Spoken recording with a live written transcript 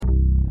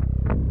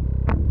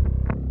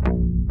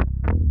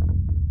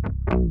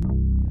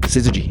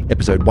Syzygy,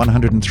 episode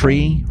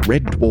 103,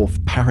 Red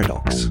Dwarf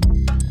Paradox.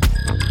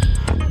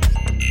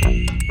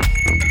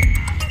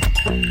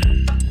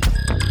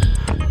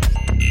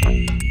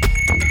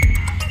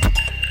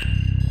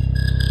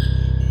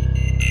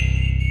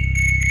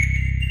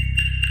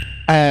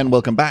 And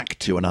welcome back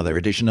to another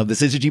edition of the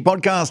Syzygy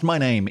podcast. My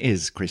name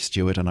is Chris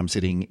Stewart, and I'm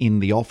sitting in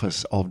the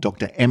office of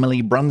Dr.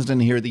 Emily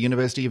Brunsden here at the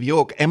University of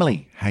York.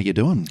 Emily, how you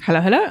doing? Hello.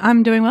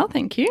 I'm doing well,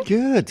 thank you.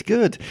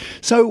 Good.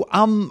 So,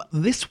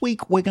 this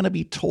week we're going to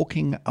be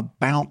talking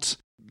about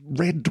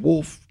red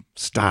dwarf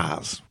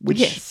stars,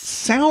 which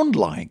sound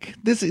like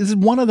this is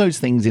one of those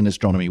things in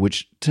astronomy,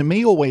 which to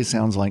me always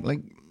sounds like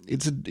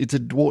it's a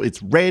dwarf.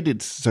 It's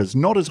red. So it's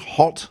not as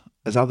hot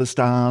as other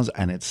stars,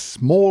 and it's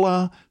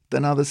smaller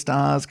than other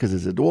stars because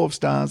it's a dwarf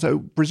star. So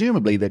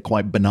presumably they're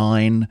quite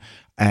benign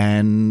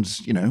and,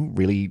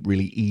 really,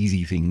 really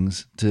easy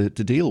things to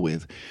deal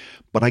with.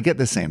 But I get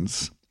the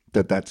sense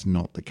that that's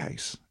not the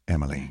case,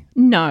 Emily.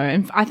 No,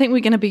 and I think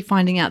we're going to be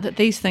finding out that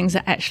these things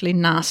are actually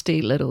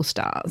nasty little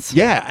stars.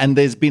 Yeah, and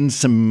there's been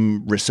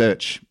some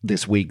research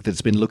this week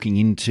that's been looking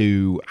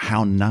into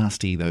how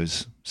nasty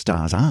those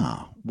stars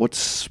are.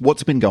 What's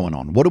been going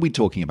on? What are we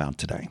talking about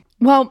today?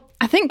 Well,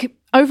 I think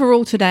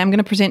overall today I'm going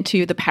to present to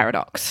you the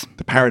paradox.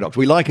 The paradox.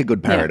 We like a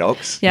good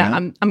paradox. Yeah.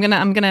 I'm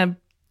gonna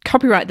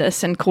copyright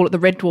this and call it the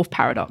Red Dwarf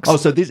Paradox. Oh,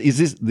 so this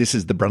is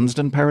the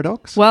Brunsden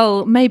paradox?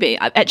 Well, maybe.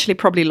 Actually,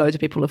 probably loads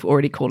of people have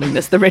already calling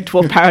this the Red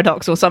Dwarf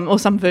Paradox or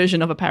some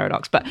version of a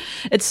paradox, but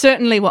it's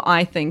certainly what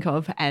I think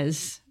of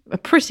as a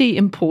pretty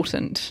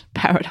important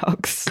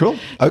paradox. Cool.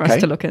 For us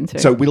to look into.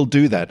 So we'll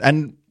do that.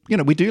 And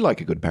we do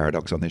like a good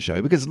paradox on this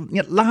show because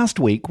last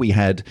week we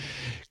had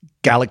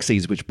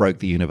galaxies which broke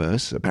the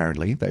universe.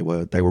 Apparently, they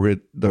were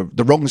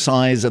the wrong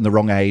size and the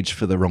wrong age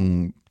for the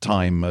wrong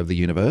time of the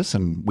universe,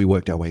 and we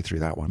worked our way through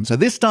that one. So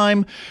this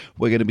time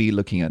we're going to be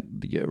looking at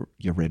your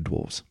red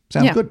dwarfs.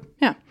 Sounds good.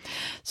 Yeah.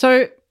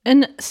 So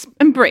in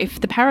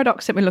brief, the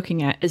paradox that we're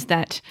looking at is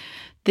that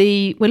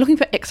we're looking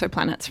for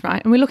exoplanets,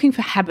 right? And we're looking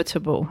for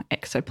habitable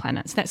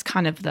exoplanets. That's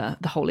kind of the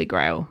holy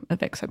grail of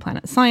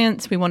exoplanet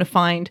science. We want to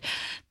find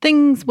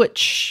things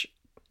which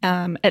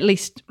at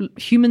least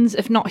humans,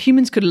 if not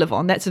humans, could live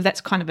on.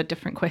 That's kind of a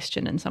different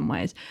question in some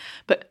ways.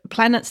 But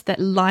planets that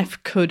life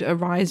could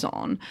arise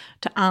on,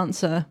 to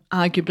answer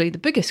arguably the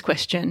biggest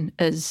question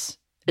is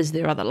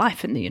there other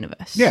life in the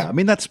universe? Yeah, I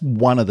mean, that's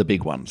one of the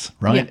big ones,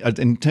 right? Yeah.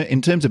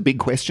 In terms of big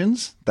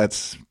questions,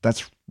 that's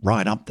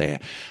right up there.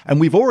 And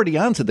we've already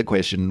answered the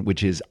question,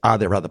 which is, are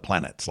there other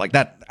planets? Like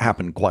that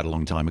happened quite a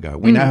long time ago.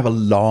 We now have a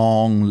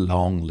long,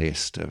 long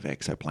list of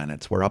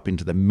exoplanets. We're up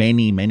into the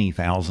many, many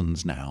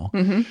thousands now.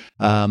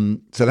 Mm-hmm.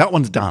 So that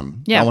one's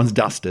done. Yeah. That one's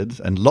dusted,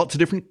 and lots of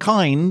different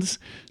kinds.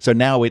 So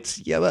now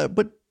it's,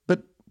 but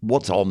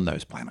what's on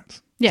those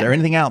planets? Yeah. Is there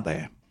anything out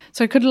there?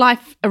 So could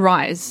life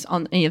arise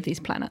on any of these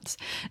planets?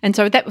 And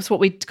so that was what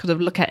we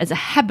could look at as a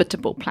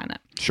habitable planet.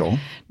 Sure.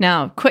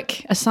 Now,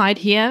 quick aside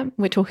here,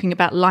 we're talking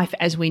about life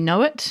as we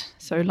know it.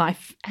 So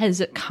life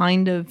as it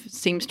kind of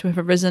seems to have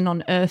arisen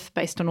on Earth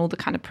based on all the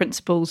kind of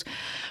principles,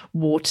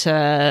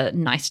 water,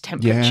 nice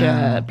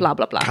temperature, blah,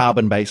 blah, blah.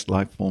 Carbon-based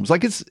life forms.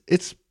 Like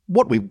it's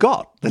what we've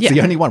got. That's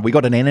the only one. We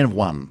got an N of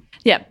one.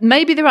 Yeah,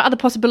 maybe there are other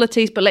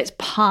possibilities, but let's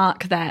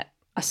park that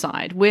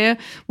aside. We're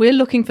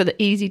looking for the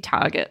easy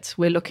targets.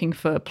 We're looking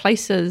for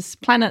places,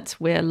 planets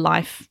where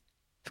life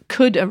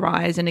could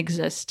arise and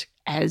exist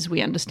as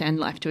we understand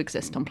life to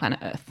exist on planet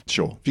Earth.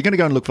 Sure. If you're going to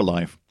go and look for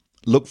life,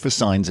 look for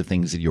signs of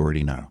things that you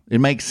already know.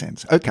 It makes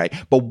sense. Okay,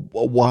 but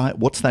why?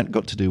 What's that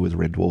got to do with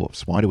red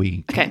dwarfs? Why do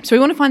we... Okay, so we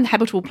want to find the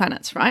habitable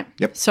planets, right?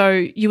 Yep. So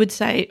you would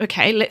say,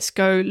 okay, let's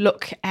go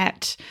look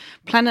at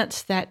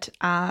planets that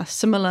are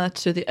similar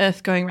to the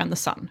Earth going around the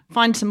sun.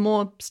 Find some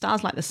more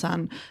stars like the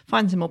sun,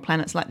 find some more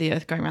planets like the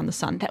Earth going around the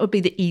sun. That would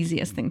be the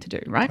easiest thing to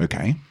do, right?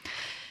 Okay.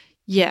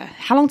 Yeah.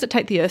 How long does it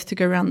take the Earth to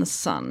go around the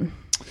sun?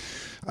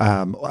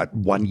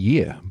 1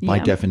 year by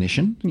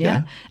definition.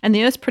 Yeah. And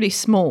the Earth's pretty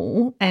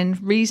small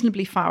and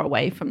reasonably far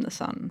away from the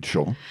sun.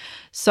 Sure.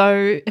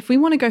 So if we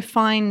want to go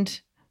find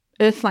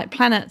Earth-like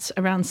planets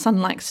around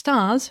sun-like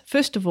stars,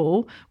 first of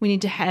all, we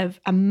need to have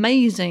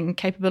amazing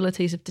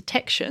capabilities of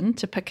detection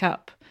to pick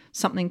up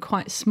something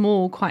quite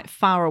small, quite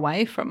far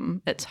away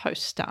from its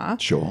host star.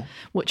 Sure.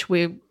 Which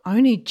we're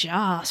only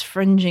just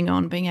fringing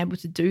on being able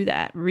to do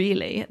that,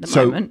 really, at the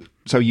moment.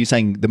 So you're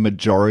saying the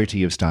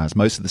majority of stars,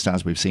 most of the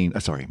stars we've seen,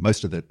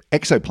 most of the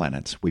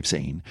exoplanets we've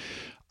seen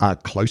are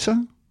closer?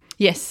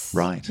 Yes.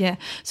 Right. Yeah.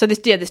 So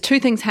there's two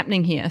things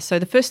happening here. So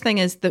the first thing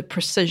is the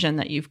precision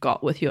that you've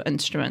got with your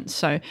instruments.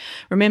 So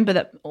remember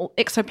that all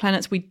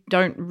exoplanets we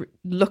don't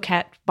look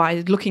at by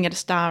looking at a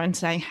star and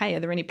saying, hey,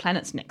 are there any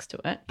planets next to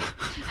it?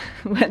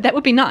 That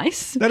would be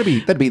nice. That'd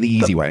be the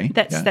easy way.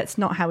 That's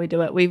not how we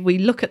do it. We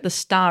look at the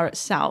star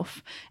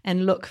itself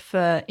and look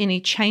for any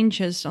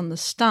changes on the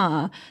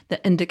star that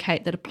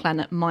indicate that a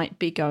planet might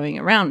be going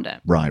around it.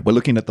 Right. We're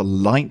looking at the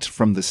light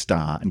from the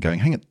star and going,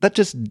 hang on, that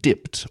just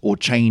dipped or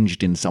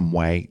changed in some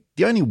way.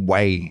 The only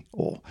way,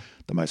 or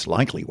the most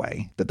likely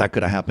way, that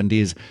could have happened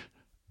is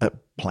a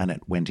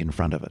planet went in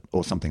front of it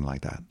or something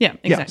like that. Yeah,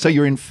 exactly. Yeah, so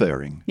you're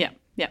inferring. Yeah.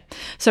 Yeah.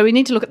 So we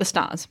need to look at the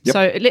stars. Yep.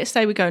 So let's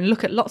say we go and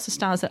look at lots of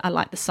stars that are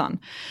like the sun.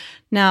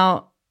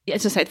 Now,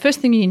 as I say, the first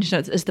thing you need to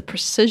know is the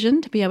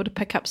precision to be able to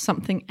pick up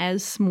something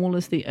as small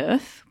as the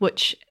Earth,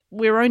 which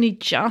we're only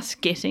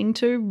just getting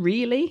to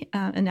really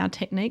in our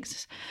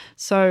techniques.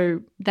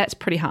 So that's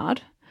pretty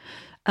hard.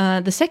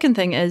 The second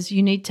thing is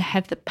you need to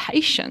have the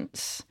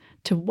patience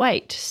to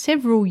wait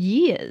several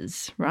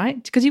years,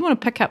 right? Because you want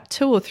to pick up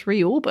 2 or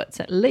 3 orbits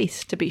at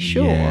least to be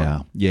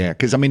sure. Yeah.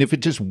 Because, I mean, if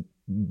it just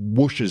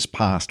whooshes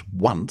past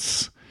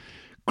once,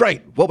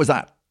 great. What was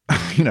that?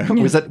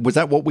 Was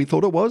that what we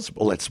thought it was?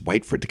 Well, let's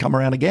wait for it to come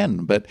around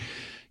again. But,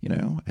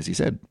 as you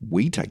said,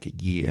 we take a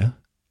year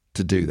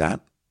to do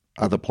that.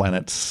 Other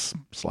planets,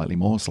 slightly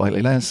more,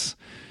 slightly less.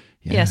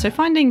 Yeah, so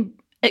finding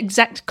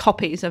exact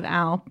copies of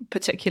our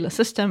particular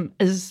system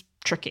is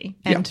tricky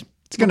and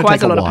it's going to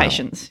requires take a lot while. of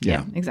patience.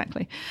 Yeah,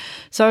 exactly.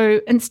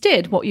 So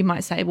instead, what you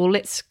might say, well,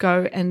 let's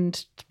go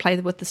and play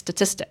with the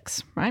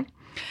statistics, right?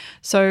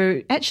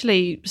 So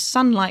actually,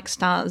 sun-like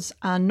stars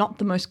are not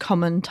the most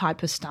common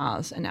type of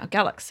stars in our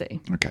galaxy.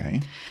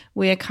 Okay.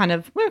 We're kind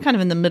of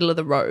in the middle of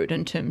the road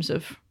in terms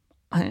of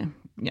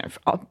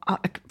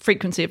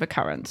frequency of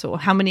occurrence, or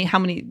how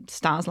many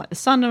stars like the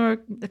sun are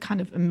the kind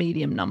of a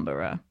medium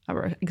number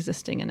are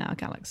existing in our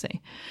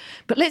galaxy.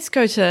 But let's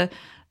go to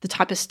the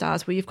type of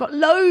stars where you've got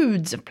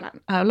loads of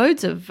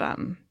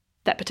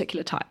that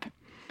particular type,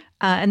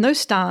 and those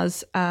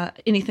stars are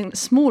anything that's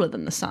smaller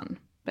than the sun.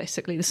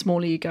 Basically, the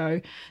smaller you go,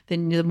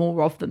 then the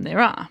more of them there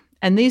are.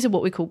 And these are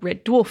what we call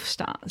red dwarf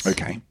stars.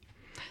 Okay.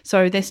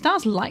 So they're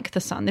stars like the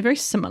sun. They're very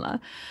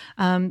similar.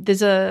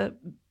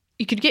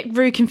 You could get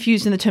very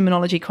confused in the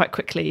terminology quite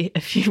quickly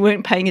if you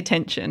weren't paying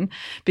attention,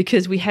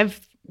 because we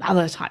have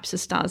other types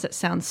of stars that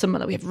sound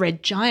similar. We have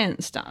red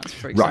giant stars,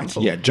 for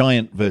example. Right, yeah,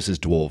 giant versus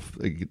dwarf.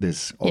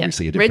 There's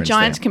obviously a difference. Red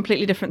giant's there.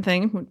 Completely different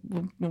thing.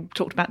 We'll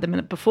talked about them a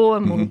minute before,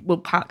 and we'll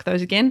park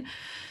those again.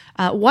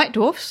 White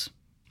dwarfs,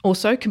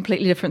 also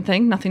completely different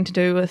thing, nothing to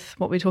do with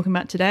what we're talking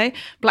about today.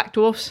 Black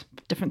dwarfs,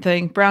 different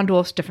thing. Brown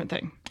dwarfs, different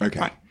thing. Okay.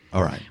 Right.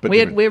 All right. But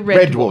We're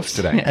red dwarfs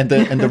today. Yeah.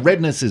 And the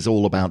redness is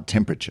all about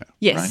temperature.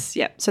 Yes, right?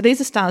 yeah. So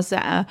these are stars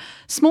that are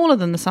smaller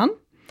than the sun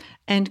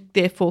and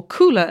therefore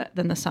cooler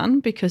than the sun,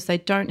 because they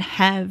don't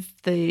have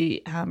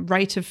the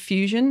rate of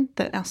fusion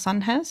that our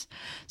sun has.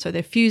 So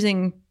they're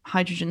fusing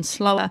hydrogen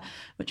slower,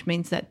 which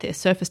means that their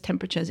surface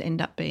temperatures end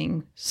up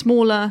being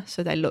smaller,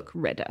 so they look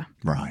redder.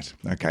 Right.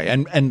 Okay.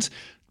 And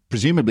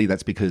presumably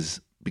that's because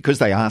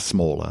they are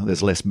smaller,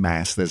 there's less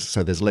mass,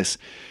 there's less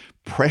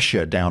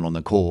pressure down on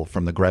the core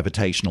from the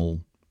gravitational,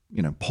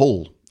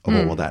 pull of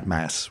all of that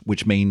mass,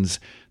 which means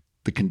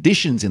the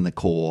conditions in the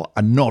core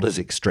are not as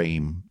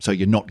extreme. So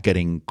you're not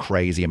getting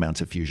crazy amounts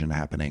of fusion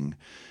happening.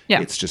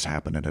 Yeah. It's just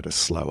happening at a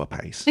slower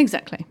pace.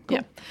 Exactly. Cool.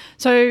 Yeah.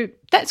 So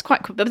that's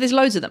quite cool. But there's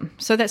loads of them.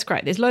 So that's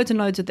great. There's loads and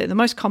loads of them. The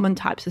most common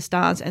types of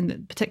stars,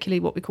 and particularly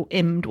what we call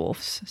M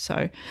dwarfs.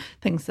 So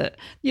things that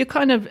you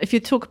if you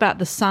talk about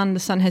the sun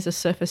has a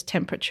surface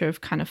temperature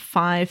of kind of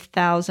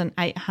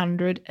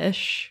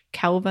 5,800-ish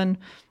Kelvin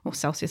or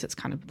Celsius. It's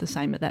kind of the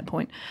same at that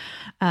point.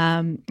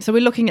 So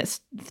we're looking at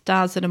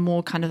stars that are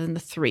more kind of in the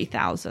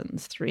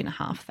 3,000s,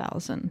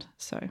 3,500.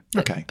 So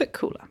a bit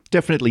cooler.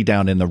 Definitely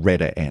down in the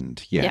redder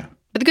end. Yeah.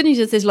 But the good news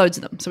is there's loads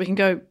of them, so we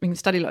can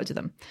study loads of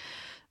them.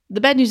 The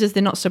bad news is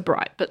they're not so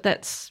bright, but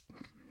that's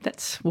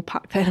we'll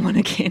park that one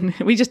again.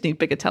 We just need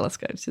bigger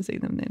telescopes to see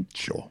them then.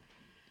 Sure.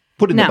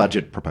 Put in the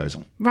budget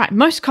proposal. Right,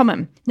 most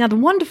common. Now, the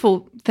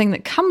wonderful thing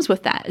that comes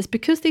with that is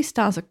because these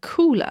stars are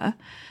cooler,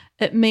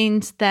 it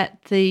means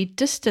that the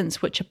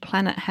distance which a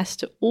planet has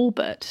to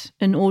orbit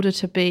in order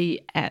to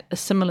be at a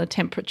similar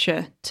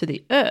temperature to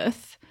the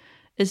Earth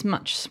is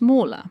much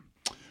smaller.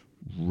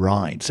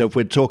 Right. So if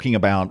we're talking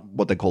about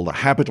what they call the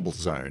habitable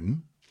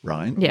zone,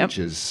 right, which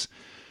is,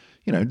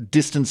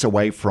 distance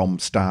away from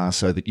stars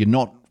so that you're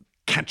not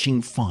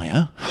catching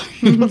fire.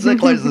 You're not so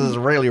close that it's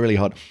really, really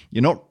hot.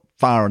 You're not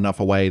far enough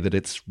away that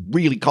it's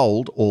really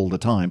cold all the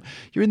time.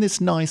 You're in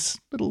this nice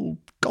little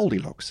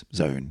Goldilocks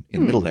zone in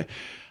the middle there.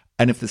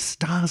 And if the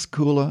star's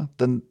cooler,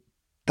 then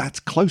that's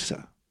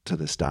closer to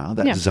the star,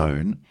 that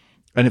zone.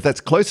 And if that's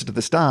closer to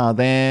the star,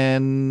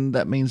 then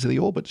that means the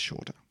orbit's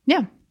shorter.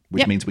 Yeah.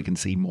 Which means we can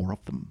see more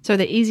of them. So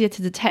they're easier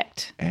to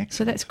detect. Excellent.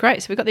 So that's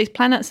great. So we've got these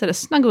planets that are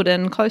snuggled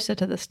in closer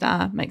to the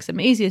star, makes them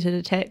easier to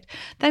detect.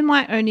 They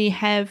might only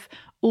have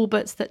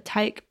orbits that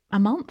take a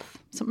month,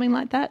 something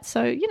like that.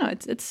 So,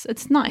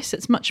 it's nice.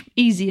 It's much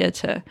easier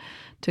to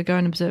go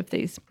and observe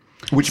these.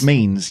 Which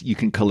means you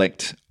can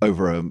collect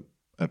over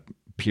a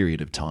period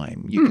of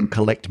time. You can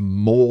collect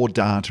more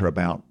data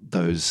about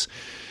those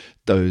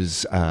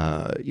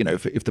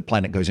if the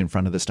planet goes in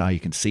front of the star, you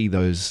can see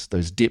those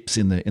dips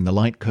in the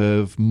light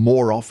curve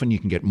more often. You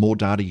can get more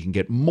data. You can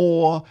get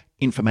more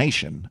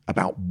information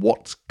about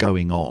what's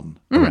going on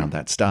around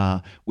that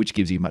star, which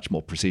gives you much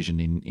more precision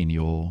in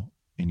your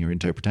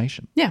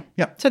interpretation. Yeah.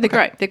 So they're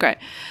great. They're great.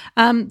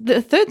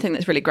 The third thing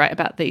that's really great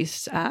about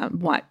these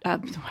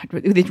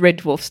these red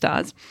dwarf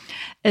stars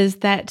is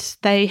that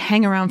they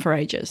hang around for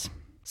ages.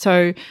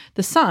 So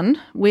the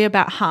sun, we're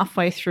about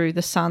halfway through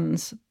the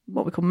sun's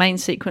what we call main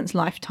sequence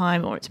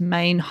lifetime, or its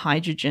main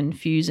hydrogen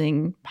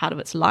fusing part of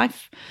its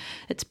life.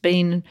 It's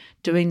been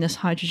doing this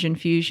hydrogen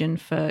fusion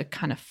for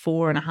kind of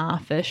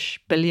 4.5-ish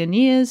billion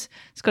years.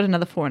 It's got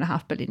another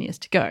 4.5 billion years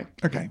to go.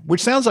 Okay,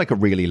 which sounds like a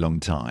really long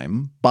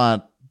time,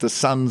 but the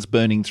sun's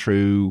burning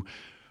through,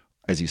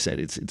 as you said,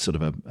 it's sort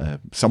of a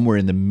somewhere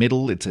in the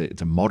middle. It's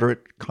a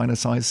moderate kind of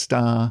size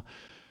star,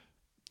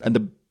 and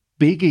the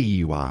bigger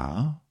you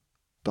are,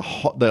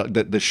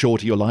 the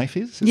shorter your life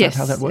is? Is yes, that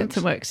how that works? Yes,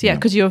 it works. Yeah,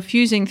 because you're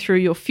fusing through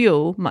your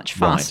fuel much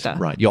faster.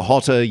 Right. You're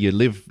hotter, you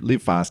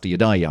live faster, you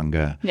die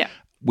younger. Yeah.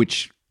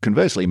 Which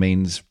conversely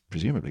means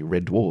presumably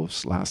red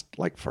dwarfs last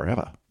like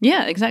forever.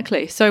 Yeah,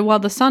 exactly. So while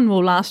the sun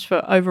will last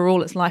for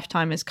overall its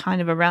lifetime is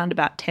kind of around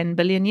about 10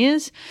 billion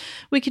years,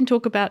 we can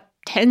talk about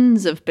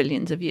tens of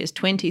billions of years,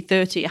 20,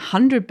 30,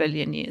 100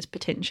 billion years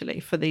potentially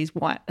for these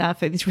red,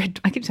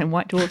 I keep saying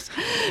white dwarfs.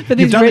 For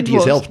these You've done red it to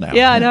dwarfs. yourself now.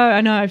 Yeah,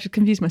 I know. I've just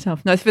confused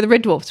myself. No, it's for the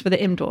red dwarfs, for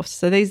the M dwarfs.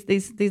 So these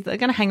are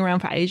going to hang around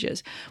for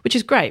ages, which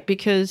is great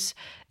because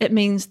it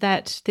means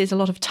that there's a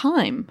lot of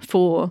time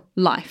for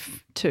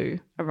life to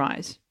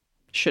arise,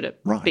 should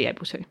it be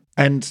able to.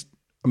 And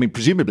I mean,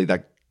 presumably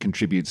that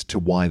contributes to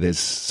why there's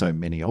so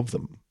many of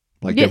them.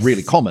 Like Yes. they're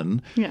really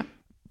common. Yeah.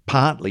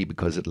 Partly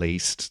because at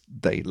least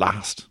they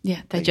last.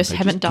 Yeah, they just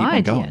haven't keep on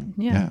died going.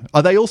 yet. Yeah.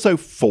 Are they also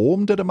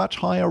formed at a much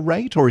higher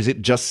rate, or is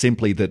it just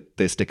simply that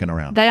they're sticking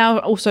around? They are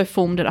also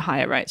formed at a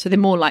higher rate, so they're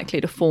more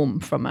likely to form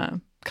from a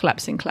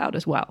collapsing cloud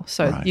as well.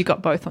 So you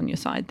got both on your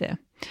side there.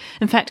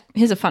 In fact,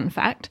 here's a fun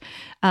fact.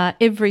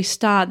 Every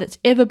star that's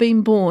ever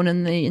been born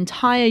in the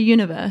entire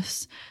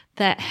universe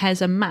that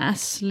has a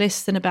mass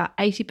less than about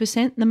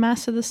 80% the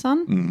mass of the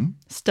sun,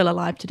 still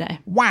alive today.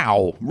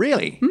 Wow,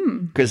 really?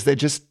 Because they're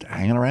just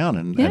hanging around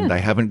and they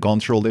haven't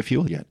gone through all their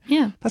fuel yet.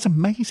 Yeah. That's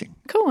amazing.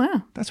 Cool,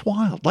 wow. That's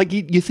wild. Like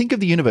you think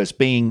of the universe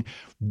being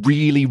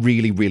really,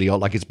 really, really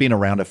old, like it's been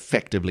around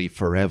effectively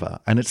forever.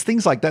 And it's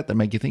things like that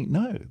make you think,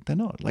 no, they're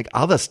not. Like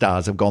other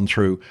stars have gone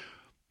through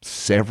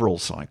several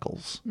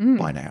cycles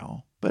by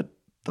now, but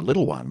the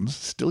little ones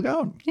still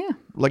going. Yeah.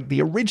 Like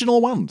the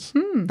original ones.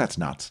 That's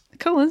nuts.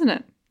 Cool, isn't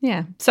it?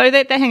 Yeah. So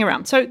they hang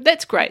around. So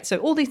that's great. So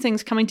all these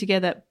things coming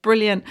together,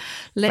 brilliant.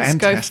 Let's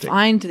Fantastic. go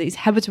find these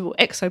habitable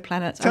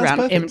exoplanets Sounds around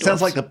perfect. M dwarfs.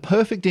 Sounds like the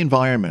perfect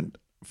environment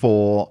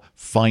for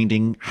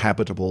finding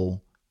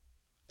habitable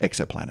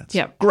exoplanets.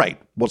 Yeah. Great.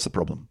 What's the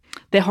problem?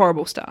 They're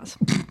horrible stars.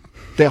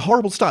 They're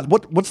horrible stars.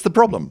 What's the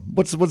problem?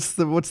 What's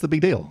the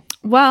big deal?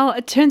 Well,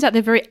 it turns out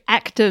they're very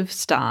active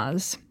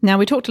stars. Now,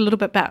 we talked a little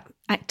bit about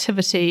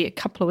activity a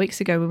couple of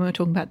weeks ago when we were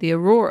talking about the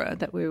aurora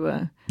that we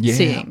were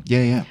seeing.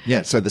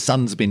 Yeah. So the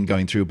sun's been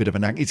going through a bit of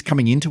it's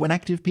coming into an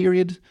active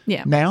period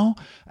now,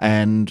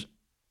 and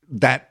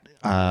that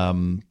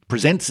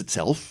presents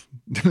itself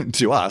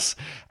to us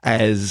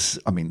as,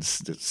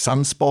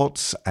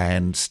 sunspots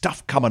and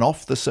stuff coming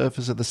off the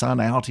surface of the sun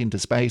out into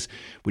space,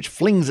 which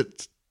flings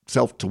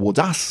itself towards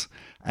us.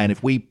 And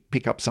if we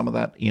pick up some of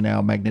that in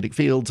our magnetic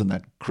fields, and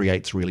that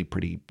creates really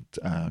pretty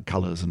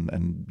colors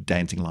and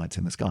dancing lights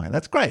in the sky,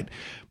 that's great.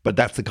 But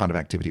that's the kind of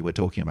activity we're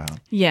talking about.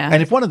 Yeah.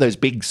 And if one of those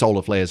big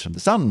solar flares from the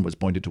sun was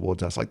pointed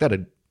towards us like that,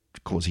 it'd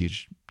cause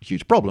huge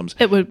problems.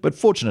 It would. But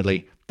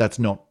fortunately, that's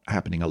not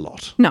happening a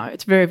lot. No,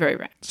 it's very, very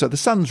rare. So the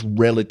sun's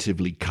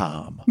relatively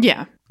calm.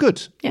 Yeah.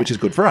 Good, which is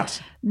good for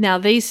us. Now,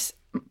 these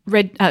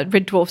red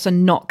dwarfs are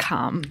not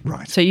calm.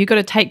 Right. So you've got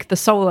to take the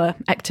solar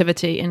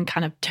activity and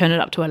kind of turn it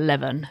up to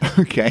 11.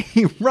 Okay,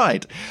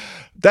 right.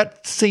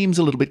 That seems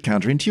a little bit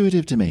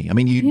counterintuitive to me. I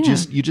mean, you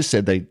just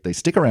said they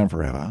stick around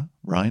forever,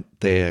 right?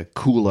 They're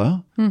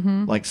cooler.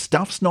 Like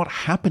stuff's not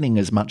happening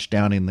as much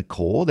down in the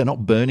core. They're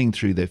not burning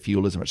through their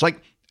fuel as much.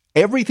 Like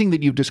everything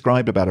that you've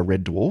described about a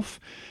red dwarf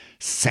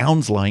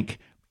sounds like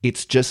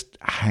it's just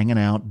hanging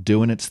out,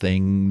 doing its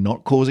thing,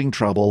 not causing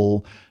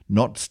trouble,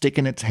 not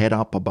sticking its head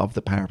up above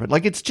the parapet.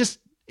 Like it's just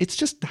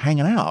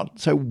hanging out.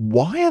 So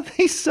why are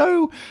they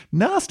so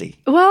nasty?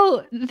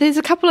 Well, there's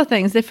a couple of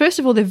things. First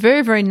of all, they're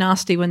very, very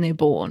nasty when they're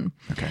born.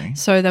 Okay.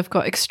 So they've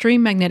got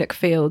extreme magnetic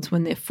fields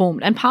when they're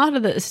formed. And part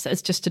of this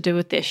is just to do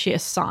with their sheer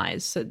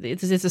size. So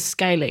there's a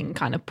scaling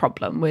kind of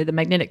problem where the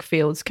magnetic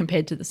fields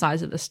compared to the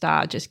size of the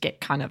star just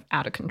get kind of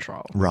out of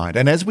control. Right.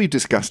 And as we've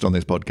discussed on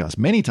this podcast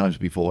many times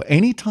before,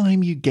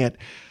 anytime you get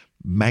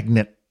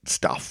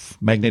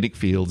magnetic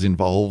fields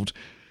involved,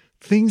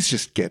 things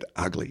just get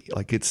ugly.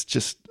 Like it's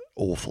just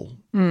awful,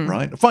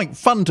 right?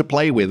 Fun to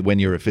play with when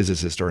you're a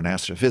physicist or an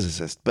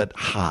astrophysicist, but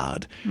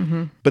hard.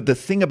 But the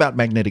thing about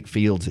magnetic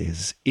fields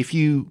is if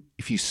you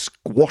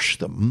squash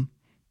them,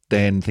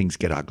 then things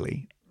get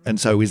ugly. And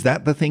so is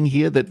that the thing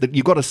here, that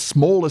you've got a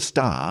smaller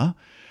star,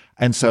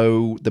 and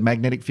so the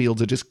magnetic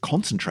fields are just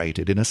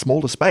concentrated in a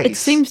smaller space? It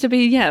seems to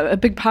be, a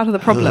big part of the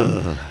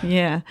problem.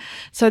 Yeah.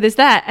 So there's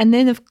that. And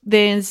then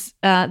there's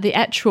the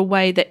actual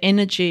way that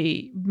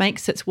energy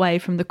makes its way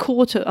from the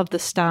core of the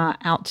star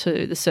out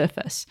to the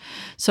surface.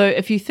 So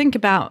if you think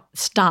about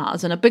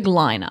stars in a big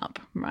lineup,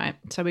 right?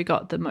 So we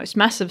got the most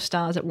massive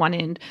stars at one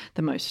end,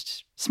 the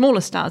most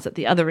smaller stars at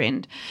the other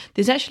end,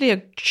 there's actually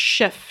a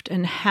shift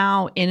in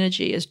how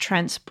energy is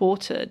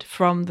transported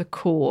from the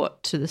core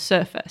to the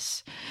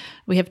surface.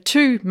 We have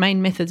two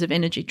main methods of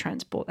energy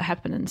transport that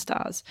happen in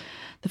stars.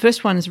 The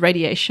first one is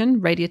radiation,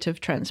 radiative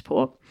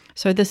transport.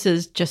 So this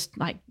is just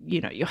like,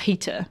 your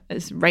heater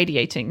is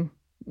radiating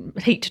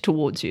heat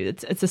towards you.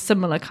 It's a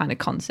similar kind of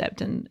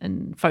concept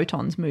in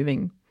photons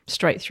moving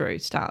straight through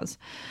stars.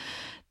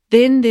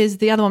 Then there's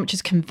the other one, which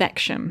is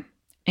convection.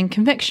 And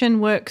convection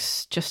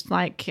works just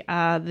like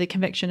the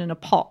convection in a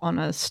pot on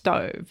a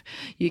stove.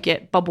 You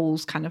get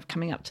bubbles kind of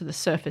coming up to the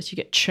surface. You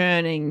get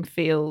churning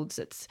fields.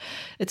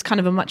 It's kind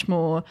of a much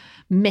more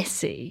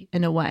messy,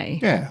 in a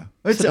way,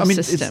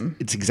 system.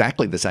 It's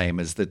exactly the same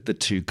as the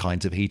two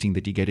kinds of heating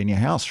that you get in your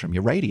house from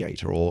your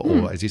radiator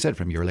or, as you said,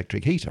 from your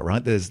electric heater,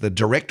 right? There's the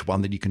direct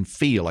one that you can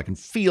feel. I can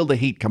feel the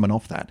heat coming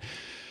off that.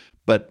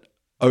 But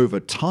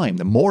over time,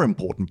 the more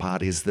important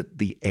part is that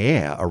the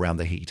air around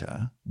the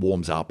heater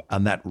warms up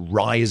and that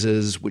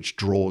rises, which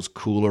draws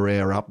cooler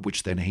air up,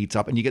 which then heats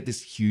up, and you get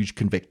this huge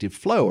convective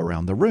flow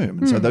around the room.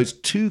 And so those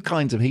two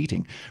kinds of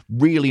heating,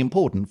 really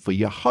important for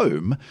your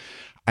home.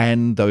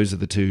 And those are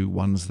the two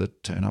ones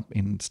that turn up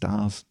in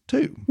stars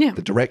too,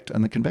 the direct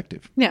and the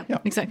convective. Yeah,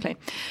 exactly.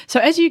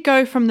 So as you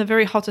go from the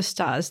very hottest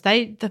stars,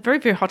 the very,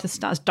 very hottest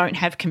stars don't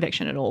have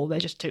convection at all. They're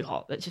just too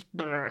hot. They're just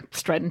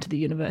straight into the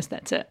universe.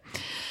 That's it.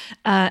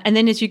 And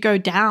then as you go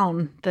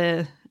down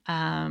the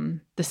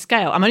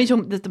scale, I'm only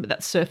talking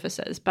about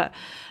surfaces, but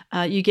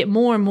you get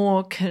more and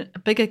more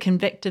bigger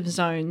convective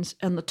zones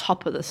in the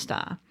top of the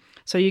star.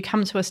 So you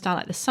come to a star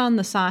like the sun.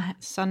 The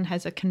sun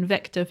has a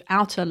convective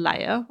outer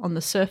layer on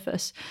the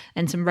surface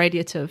and some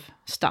radiative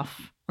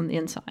stuff on the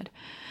inside.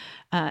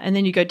 And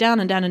then you go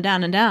down and down and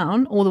down and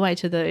down all the way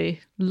to the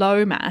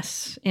low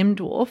mass M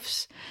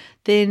dwarfs.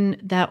 Then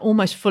they're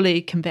almost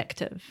fully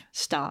convective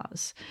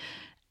stars.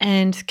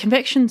 And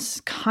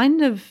convection's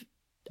kind of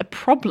a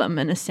problem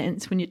in a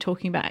sense when you're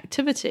talking about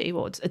activity.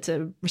 Well, it's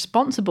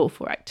responsible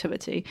for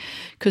activity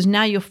because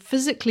now you're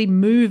physically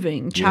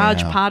moving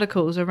charged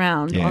particles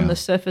around on the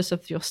surface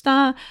of your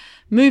star,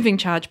 moving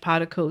charged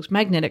particles,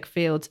 magnetic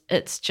fields.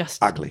 It's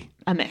just ugly.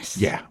 A mess.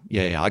 Yeah.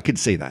 I could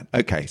see that.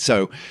 Okay,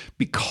 so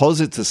because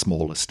it's a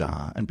smaller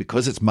star and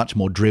because it's much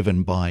more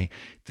driven by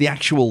the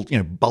actual,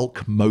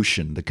 bulk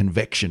motion, the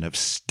convection of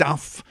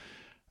stuff,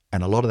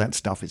 and a lot of that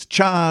stuff is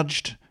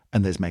charged,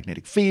 and there's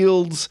magnetic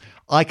fields,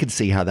 I could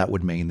see how that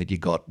would mean that you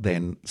got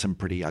then some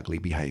pretty ugly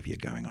behavior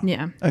going on.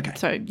 Yeah. Okay.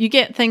 So you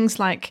get things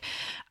like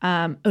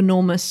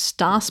enormous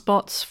star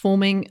spots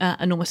forming,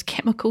 enormous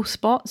chemical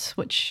spots,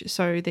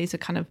 so these are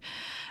kind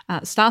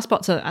of, star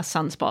spots are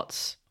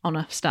sunspots on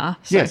a star.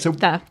 So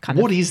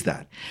what is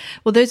that?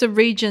 Well, those are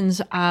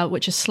regions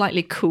which are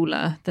slightly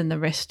cooler than the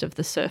rest of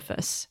the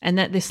surface. And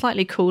that they're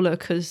slightly cooler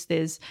because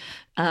there's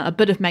a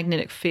bit of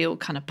magnetic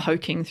field kind of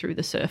poking through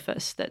the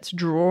surface that's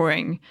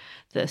drawing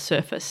the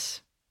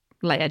surface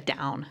layer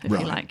down, if you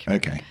like.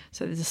 Okay.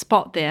 So there's a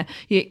spot there.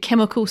 You get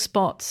chemical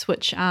spots,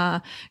 which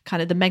are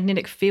kind of the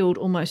magnetic field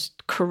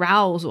almost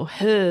corrals or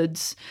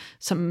herds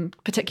some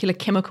particular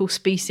chemical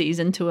species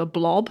into a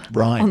blob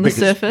on the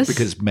surface.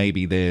 Because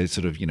maybe they're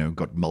sort of,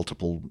 got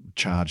multiple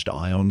charged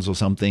ions or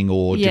something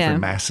or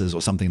different masses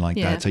or something like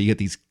that. So you get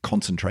these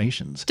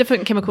concentrations.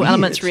 Different chemical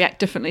elements react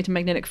differently to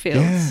magnetic fields.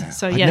 Yeah.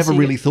 So, I never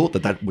really thought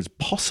that was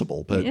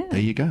possible, but there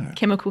you go.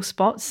 Chemical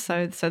spots.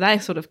 So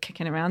they're sort of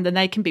kicking around. And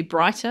they can be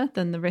brighter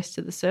than the rest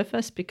of the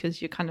surface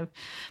because you kind of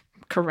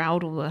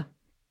corralled all the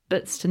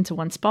bits into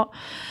one spot.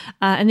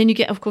 And then you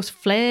get, of course,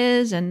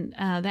 flares and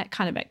that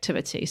kind of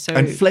activity.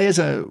 And flares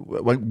are,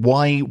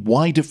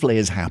 why do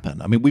flares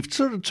happen? I mean, we've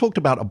sort of talked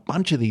about a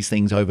bunch of these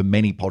things over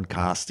many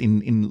podcasts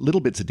in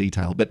little bits of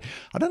detail, but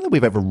I don't think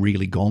we've ever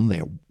really gone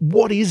there.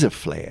 What is a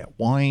flare?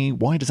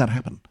 Why does that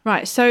happen?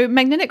 Right. So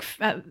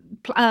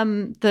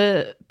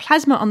the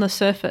plasma on the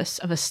surface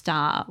of a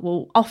star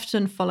will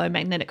often follow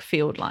magnetic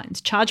field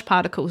lines. Charged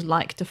particles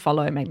like to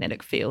follow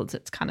magnetic fields.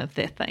 It's kind of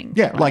their thing.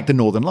 Yeah, right? Like the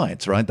Northern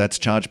Lights, right? That's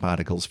charged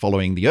particles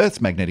following the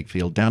Earth's magnetic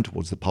field down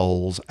towards the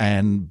poles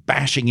and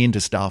bashing into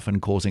stuff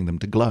and causing them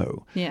to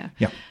glow. Yeah.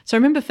 So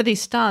remember, for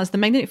these stars, the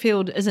magnetic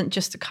field isn't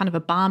just a kind of a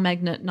bar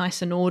magnet,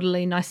 nice and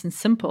orderly, nice and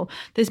simple.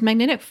 There's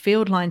magnetic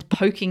field lines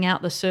poking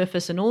out the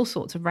surface in all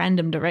sorts of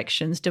random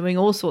directions, doing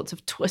all sorts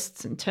of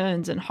twists and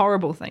turns and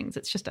horrible things.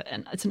 It's just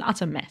it's an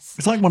utter mess.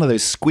 It's like one of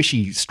those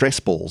squishy stress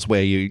balls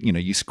where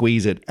you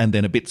squeeze it and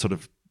then a bit sort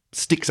of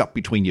sticks up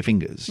between your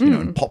fingers,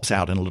 and pops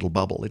out in a little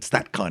bubble. It's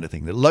that kind of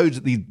thing. That loads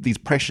of these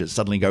pressures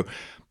suddenly go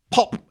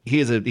pop.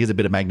 Here's a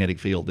bit of magnetic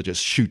field that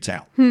just shoots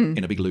out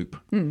in a big loop.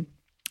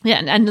 Yeah,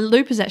 and the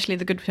loop is actually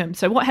the good term.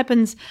 So what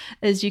happens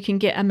is you can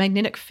get a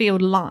magnetic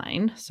field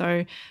line.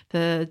 So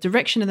the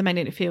direction of the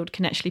magnetic field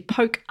can actually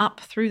poke up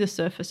through the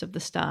surface of the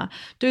star,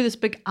 do this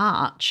big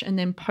arch, and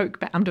then poke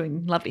back. I'm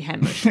doing lovely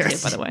hand motions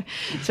here, by the way,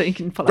 so you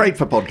can follow. Great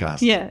for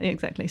podcasts. Yeah,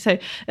 exactly. So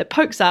it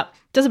pokes up,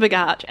 does a big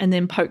arch, and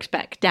then pokes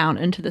back down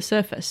into the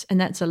surface, and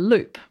that's a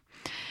loop.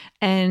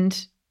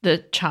 And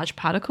the charged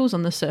particles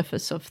on the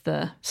surface of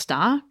the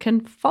star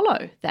can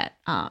follow that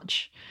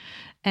arch.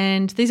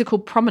 And these are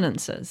called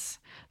prominences.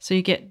 So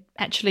you get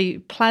actually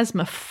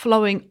plasma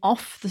flowing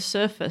off the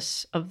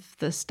surface of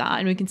the star,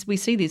 and we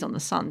see these on the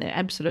sun. They're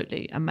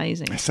absolutely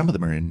amazing. Some of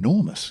them are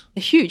enormous.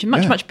 They're huge,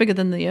 much bigger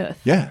than the Earth.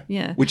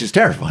 Yeah, which is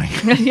terrifying.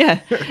 Yeah,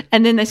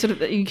 and then they sort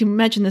of, you can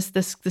imagine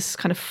this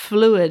kind of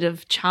fluid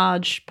of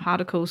charged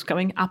particles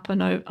going up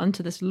and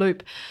onto this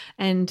loop,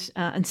 and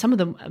some of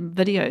the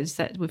videos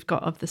that we've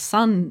got of the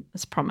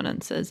sun's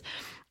prominences,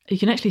 you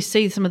can actually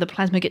see some of the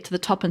plasma get to the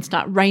top and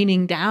start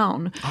raining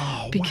down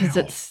because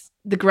it's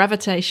the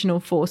gravitational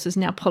force is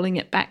now pulling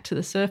it back to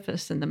the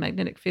surface, and the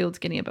magnetic field's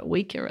getting a bit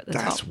weaker at the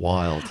top. That's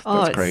wild.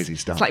 That's crazy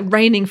stuff. It's like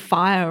raining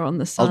fire on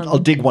the sun. I'll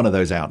dig one of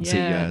those out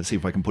and see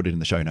if I can put it in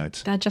the show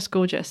notes. They're just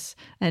gorgeous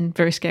and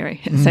very scary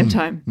at the same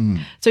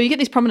time. So you get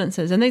these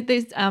prominences, and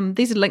these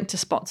are linked to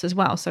spots as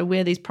well. So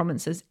where these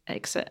prominences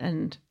exit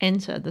and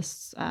enter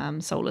this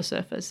solar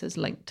surface is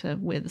linked to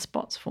where the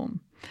spots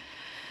form.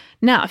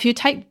 Now, if you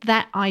take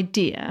that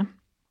idea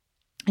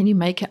and you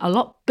make it a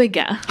lot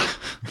bigger,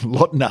 a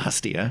lot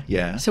nastier,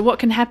 yeah. So what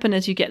can happen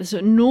is you get this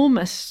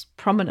enormous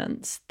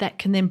prominence that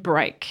can then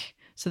break.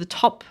 So the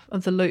top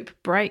of the loop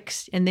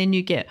breaks, and then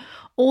you get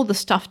all the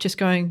stuff just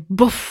going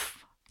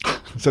boof.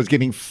 So it's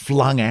getting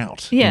flung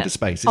out into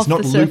space. It's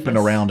not looping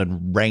around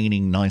and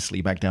raining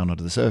nicely back down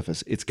onto the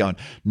surface. It's going,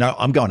 no,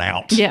 I'm going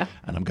out. Yeah.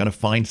 And I'm going to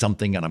find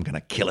something and I'm going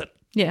to kill it.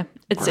 Yeah,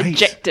 it's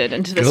ejected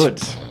into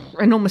this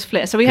enormous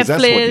flare. So we have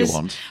flares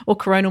or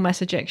coronal mass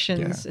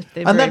ejections.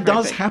 Yeah. And that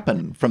does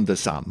happen from the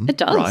sun. It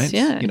does, right?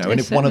 yeah. And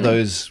if one of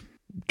those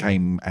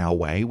came our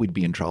way, we'd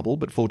be in trouble.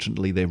 But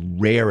fortunately, they're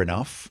rare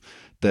enough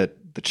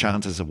that the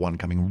chances of one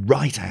coming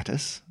right at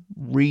us,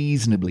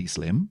 reasonably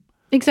slim.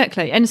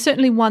 Exactly. And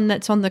certainly one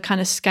that's on the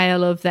kind of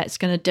scale of that's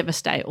going to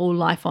devastate all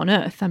life on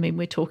Earth. I mean,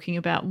 we're talking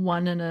about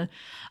one in a,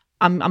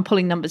 I'm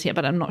pulling numbers here,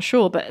 but I'm not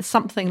sure, but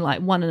something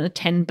like 1 in a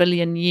 10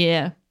 billion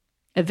year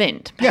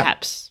event,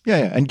 perhaps.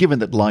 Yeah. And given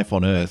that life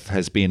on Earth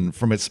has been,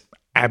 from its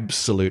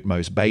absolute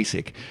most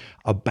basic,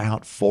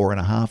 about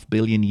 4.5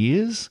 billion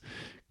years,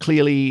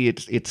 clearly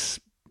it's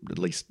at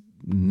least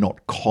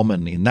not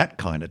common in that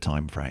kind of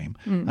time frame.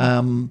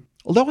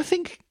 Although I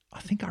think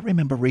I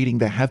remember reading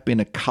there have been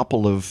a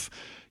couple of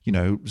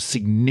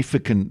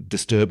significant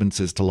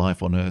disturbances to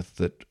life on Earth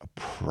that are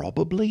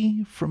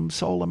probably from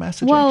solar mass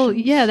ejections. Well,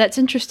 yeah, that's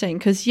interesting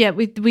because,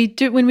 we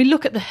do, when we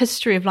look at the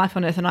history of life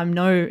on Earth, and I'm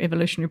no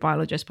evolutionary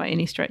biologist by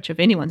any stretch of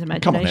anyone's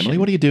imagination. Come on, Emily,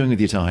 what are you doing with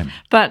your time?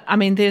 But, I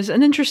mean, there's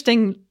an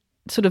interesting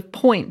sort of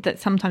point that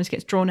sometimes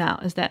gets drawn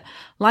out is that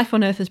life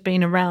on Earth has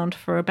been around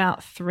for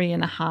about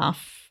 3.5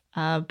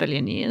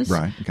 billion years,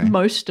 right? Okay.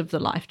 Most of the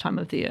lifetime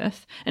of the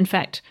Earth. In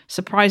fact,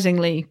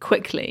 surprisingly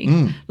quickly,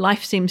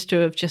 life seems to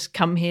have just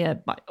come here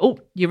by,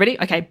 you ready?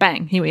 Okay,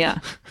 bang, here we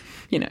are.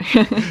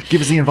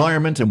 Give us the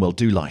environment and we'll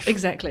do life.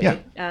 Exactly. Yeah.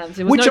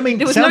 There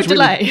was no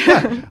delay.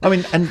 Yeah. I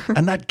mean,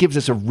 and that gives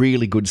us a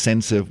really good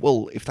sense of,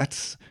 well, if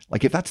that's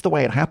the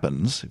way it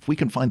happens, if we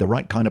can find the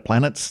right kind of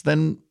planets,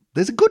 then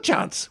there's a good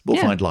chance we'll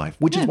find life,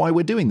 which is why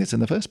we're doing this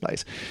in the first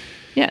place.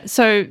 Yeah,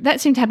 so that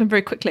seemed to happen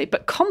very quickly.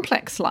 But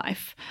complex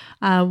life,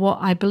 what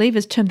I believe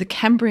is termed the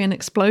Cambrian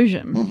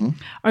explosion,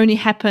 only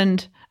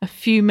happened a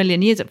few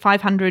million years, at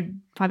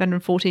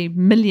 540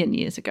 million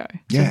years ago.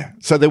 Yeah,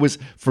 so there was,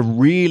 for a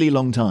really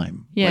long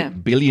time,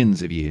 like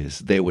billions of years,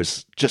 there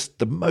was just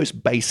the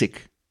most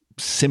basic,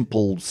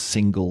 simple,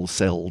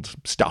 single-celled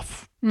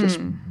stuff just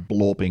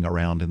blorping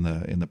around in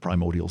the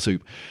primordial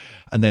soup.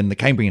 And then the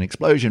Cambrian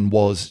explosion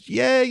was,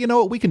 you know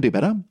what, we can do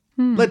better.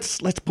 Let's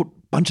put a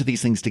bunch of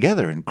these things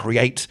together and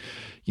create,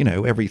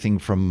 everything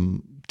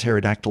from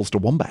pterodactyls to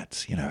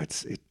wombats.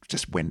 It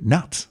just went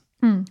nuts.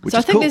 So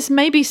I think there's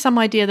maybe some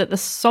idea that the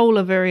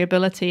solar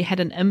variability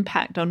had an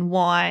impact on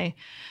why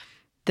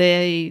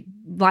the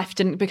life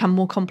didn't become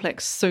more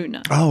complex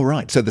sooner. Oh,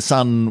 right. So the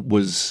sun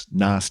was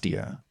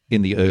nastier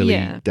in the early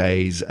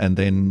days and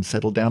then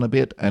settled down a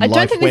bit. And I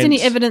don't think there's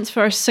any evidence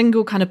for a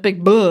single kind of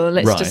big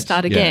let's just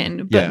start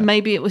again. But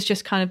maybe it was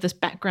just kind of this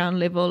background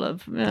level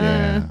of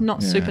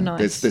not super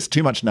nice. There's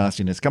too much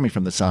nastiness coming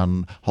from the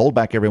sun. Hold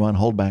back, everyone.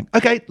 Hold back.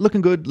 Okay,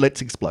 looking good.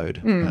 Let's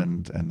explode.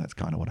 And that's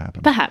kind of what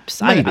happened.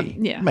 Perhaps.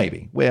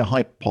 Maybe. We're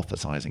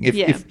hypothesizing.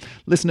 If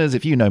listeners,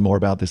 if you know more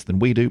about this than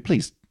we do,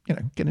 please,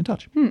 get in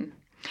touch.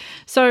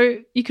 So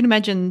you can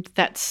imagine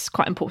that's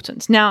quite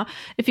important. Now,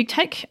 if you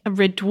take a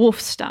red dwarf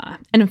star,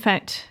 and in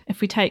fact,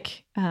 if we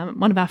take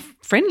one of our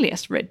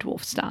friendliest red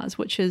dwarf stars,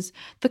 which is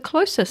the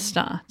closest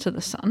star to the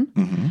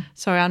sun,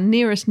 so our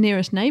nearest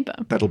neighbour.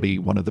 That'll be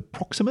one of the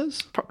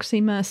Proximas?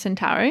 Proxima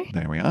Centauri.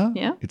 There we are.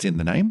 Yeah. It's in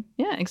the name.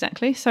 Yeah,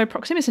 exactly. So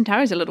Proxima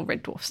Centauri is a little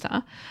red dwarf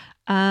star.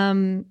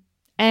 And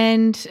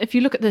if you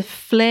look at the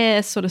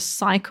flare sort of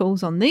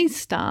cycles on these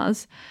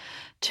stars,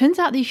 turns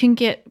out that you can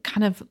get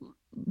kind of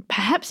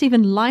perhaps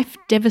even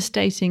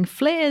life-devastating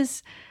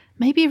flares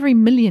maybe every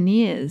 1,000,000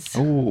 years.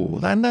 Oh,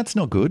 and that's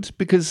not good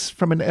because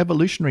from an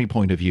evolutionary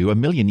point of view,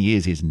 1,000,000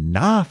 years is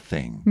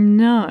nothing.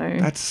 No.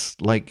 That's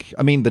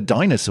the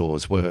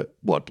dinosaurs were,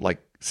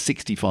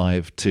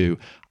 65 to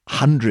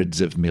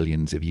hundreds of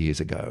millions of years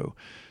ago.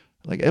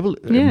 A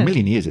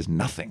 1,000,000 years is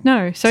nothing.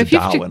 No. So if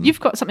you've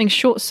got something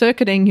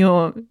short-circuiting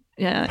your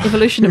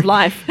evolution of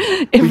life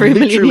every we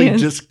million literally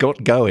years. just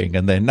got going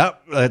and then, nope,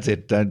 that's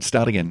it. Don't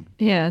start again.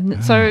 Yeah,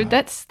 so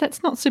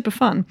that's not super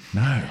fun.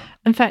 No.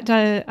 In fact,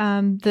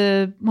 one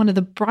of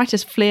the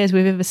brightest flares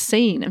we've ever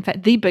seen, in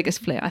fact, the biggest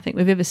flare I think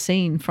we've ever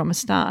seen from a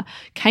star,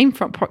 came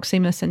from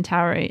Proxima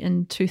Centauri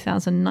in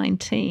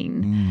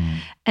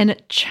 2019. And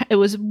it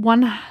was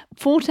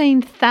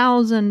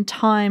 14,000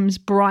 times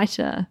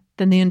brighter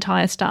than the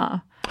entire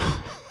star.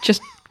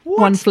 Just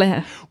one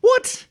flare.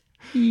 What?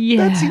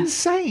 Yeah. That's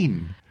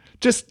insane.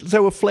 Just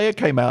so a flare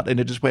came out and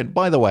it just went,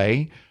 by the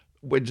way,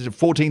 we're just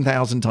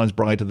 14,000 times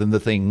brighter than the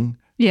thing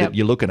that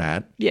you're looking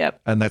at. Yep.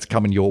 And that's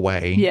coming your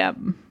way. Yep.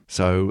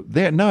 So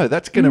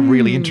that's going to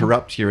really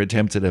interrupt your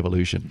attempts at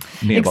evolution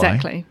nearby.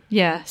 Exactly.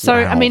 Yeah. So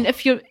Wow. I mean,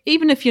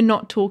 even if you're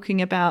not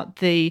talking about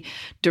the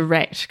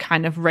direct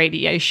kind of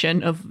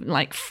radiation of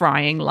like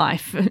frying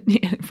life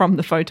from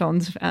the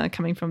photons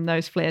coming from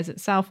those flares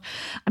itself,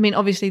 I mean,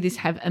 obviously these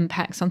have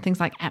impacts on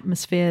things like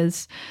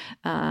atmospheres.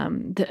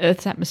 The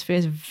Earth's atmosphere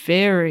is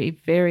very,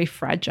 very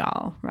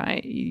fragile,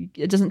 right?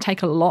 It doesn't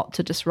take a lot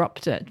to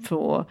disrupt it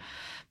for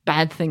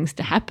bad things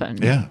to happen.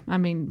 Yeah. I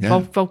mean,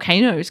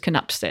 volcanoes can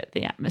upset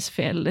the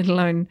atmosphere, let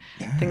alone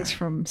things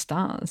from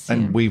stars.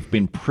 And we've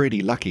been pretty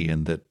lucky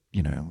in that,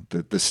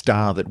 the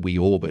star that we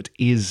orbit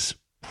is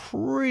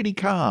pretty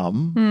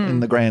calm in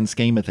the grand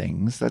scheme of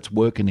things. That's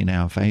working in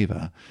our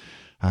favor.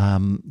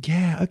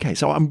 Okay.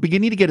 So I'm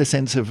beginning to get a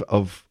sense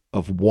of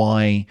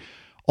why,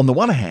 on the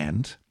one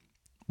hand,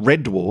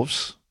 red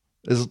dwarfs,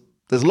 there's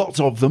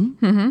lots of them.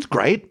 It's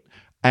great.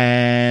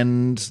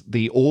 And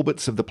the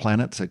orbits of the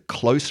planets are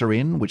closer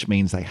in, which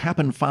means they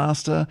happen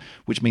faster,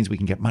 which means we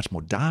can get much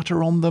more data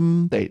on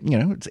them.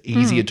 It's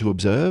easier to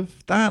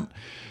observe that.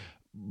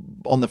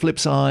 On the flip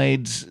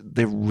side,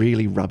 they're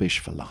really rubbish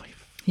for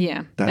life.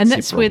 Yeah.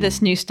 That's where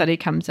this new study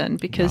comes in,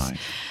 because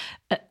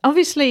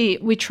obviously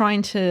we're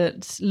trying to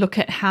look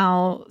at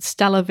how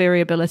stellar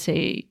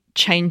variability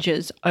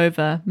changes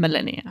over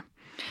millennia.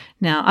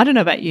 Now, I don't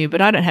know about you, but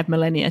I don't have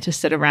millennia to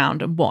sit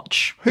around and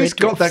watch. Who's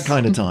got that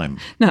kind of time?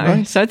 No,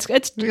 right? So it's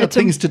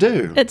things to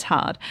do. It's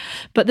hard.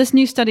 But this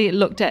new study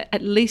looked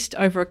at least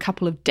over a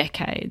couple of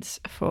decades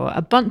for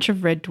a bunch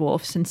of red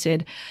dwarfs and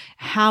said,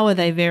 how are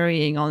they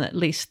varying on at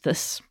least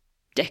this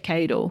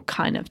decadal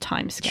kind of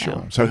timescale?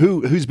 Sure. So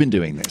who's been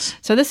doing this?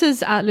 So this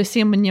is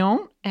Lucien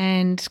Mignon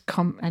and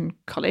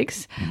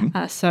colleagues.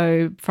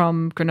 So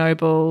from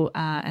Grenoble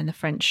and the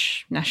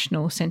French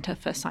National Centre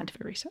for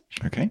Scientific Research.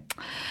 Okay.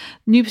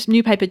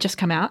 New paper just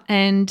come out,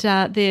 and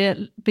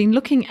they've been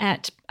looking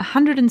at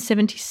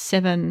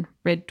 177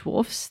 red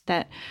dwarfs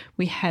that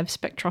we have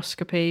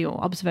spectroscopy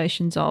or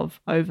observations of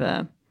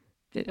over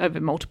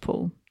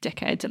multiple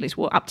decades, at least,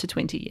 up to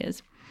 20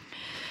 years.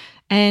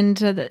 And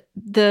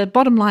the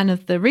bottom line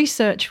of the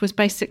research was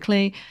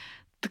basically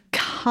the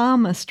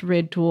calmest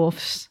red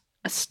dwarfs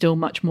are still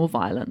much more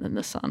violent than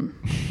the sun.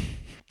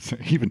 So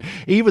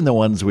even the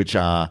ones which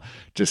are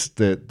just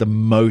the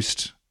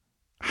most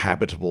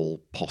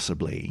habitable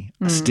possibly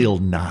are still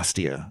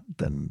nastier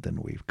than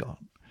we've got.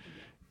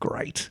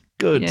 Great.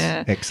 Good.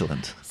 Yeah.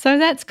 Excellent. So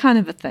that's kind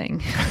of a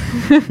thing.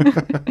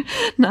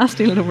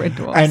 Nasty little red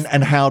dwarfs.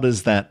 And how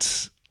does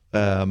that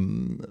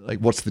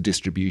what's the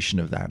distribution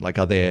of that? Like,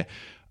 are they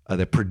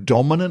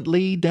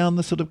predominantly down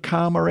the sort of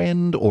calmer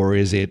end, or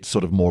is it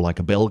sort of more like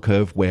a bell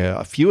curve where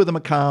a few of them are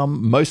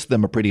calm, most of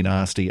them are pretty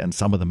nasty, and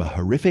some of them are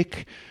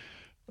horrific?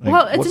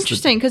 Well, it's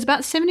interesting because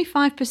about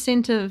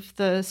 75% of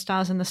the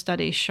stars in the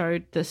study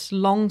showed this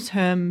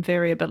long-term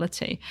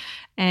variability,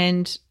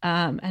 and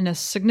a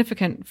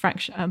significant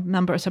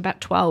number, so about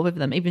 12 of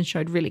them, even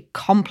showed really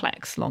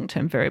complex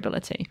long-term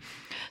variability.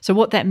 So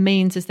what that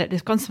means is that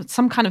there's gone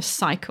some kind of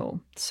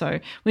cycle. So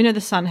we know the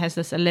sun has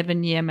this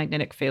 11-year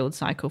magnetic field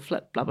cycle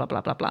flip, blah, blah,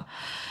 blah, blah, blah.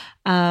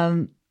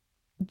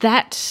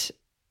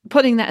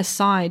 Putting that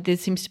aside, there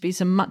seems to be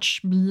some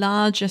much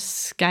larger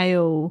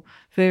scale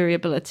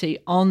variability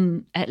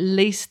on at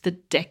least the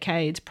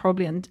decades,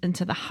 probably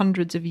into the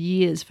hundreds of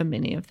years for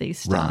many of these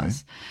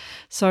stars.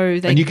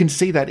 Right. And you can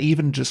see that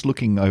even just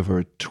looking over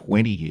a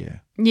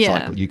 20-year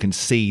cycle, you can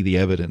see the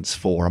evidence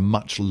for a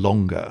much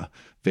longer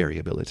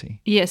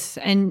variability. Yes,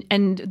 and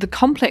the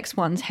complex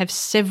ones have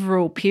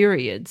several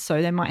periods,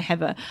 so they might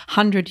have a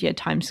 100-year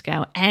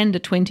timescale and a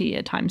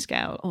 20-year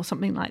timescale or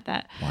something like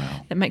that.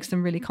 Wow. That makes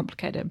them really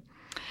complicated.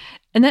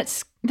 And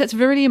that's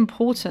really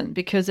important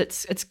because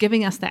it's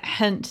giving us that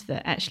hint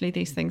that actually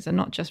these things are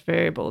not just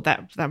variable,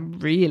 that they're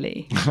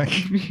really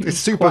it's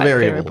super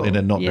variable in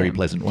a not very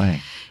pleasant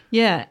way.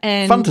 Yeah.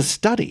 And fun to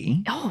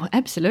study. Oh,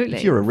 absolutely.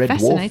 If you're a red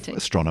dwarf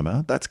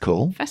astronomer, that's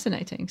cool.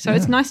 Fascinating. So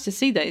it's nice to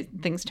see those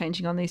things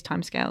changing on these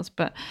timescales,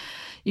 but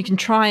you can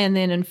try and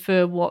then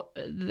infer what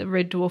the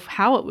red dwarf,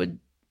 how it would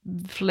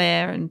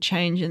flare and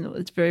change in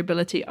its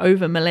variability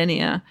over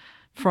millennia,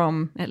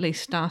 from at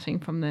least starting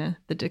from the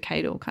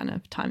decadal kind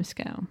of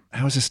timescale.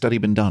 How has this study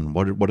been done?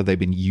 What have they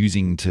been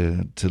using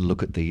to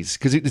look at these?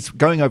 Because it's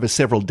going over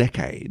several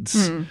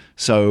decades.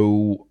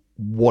 So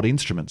what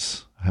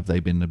instruments have they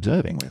been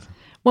observing with?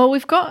 Well,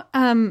 we've got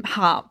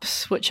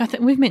HARPS, which I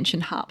think we've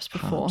mentioned HARPS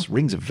before. HARPS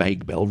rings a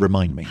vague bell.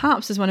 Remind me.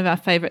 HARPS is one of our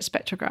favourite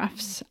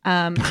spectrographs.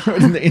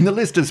 In the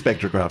list of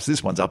spectrographs,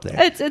 this one's up there.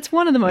 It's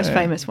one of the most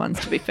famous ones,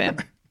 to be fair.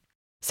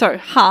 So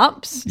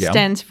HARPS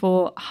stands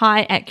for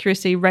High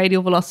Accuracy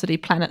Radial Velocity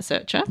Planet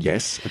Searcher.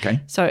 Yes, okay.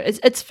 So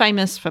it's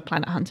famous for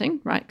planet hunting,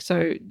 right?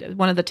 So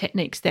one of the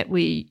techniques that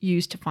we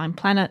use to find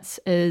planets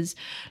is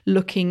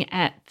looking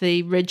at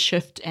the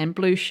redshift and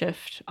blue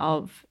shift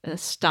of a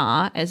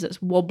star as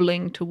it's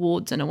wobbling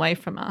towards and away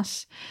from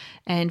us.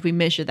 And we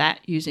measure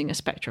that using a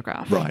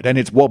spectrograph. Right, and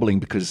it's wobbling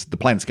because the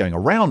planet's going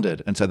around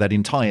it. And so that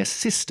entire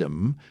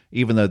system,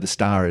 even though the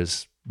star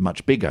is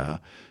much bigger,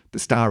 the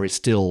star is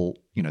still,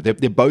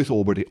 they're both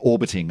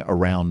orbiting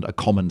around a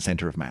common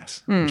center of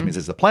mass, which means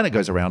as the planet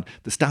goes around,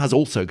 the star's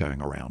also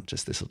going around,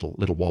 just this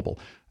little wobble.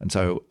 And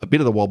so a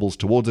bit of the wobble's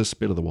towards us, a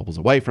bit of the wobble's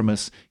away from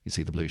us. You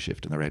see the blue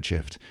shift and the red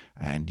shift,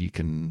 and you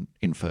can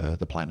infer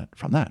the planet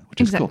from that, which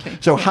is cool.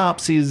 So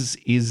HARPS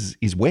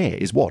is where?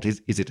 Is what?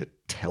 Is it a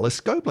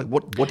telescope? Like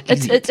what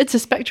is it? It's a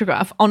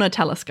spectrograph on a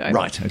telescope.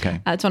 Right,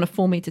 okay. It's on a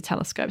 4-meter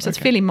telescope, so it's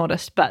fairly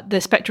modest, but the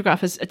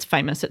spectrograph it's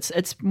famous.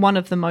 It's one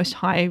of the most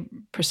high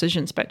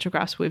precision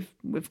spectrographs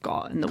we've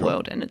got in the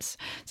world, and it's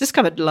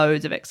discovered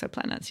loads of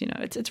exoplanets.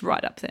 It's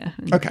right up there.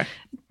 Okay.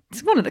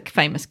 It's one of the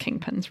famous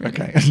kingpins, really.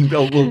 Okay.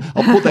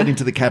 I'll put that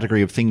into the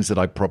category of things that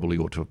I probably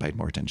ought to have paid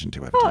more attention to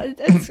over time.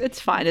 It's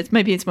fine.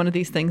 Maybe it's one of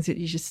these things that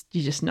you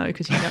just know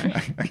because you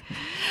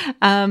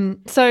know.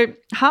 So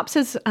HARPS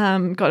has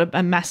got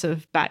a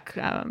massive back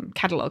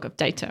catalogue of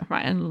data,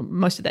 right? And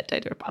most of that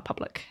data are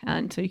public.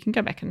 And so you can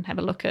go back and have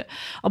a look at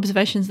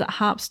observations that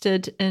HARPS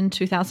did in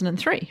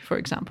 2003, for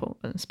example,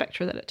 the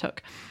spectra that it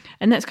took.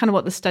 And that's kind of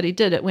what the study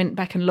did. It went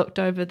back and looked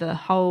over the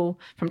whole,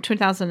 from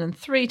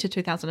 2003 to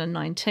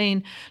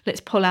 2019. Let's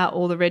pull out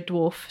all the red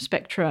dwarf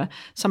spectra.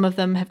 Some of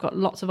them have got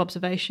lots of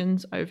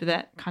observations over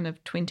that kind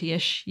of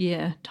 20-ish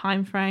year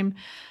time frame.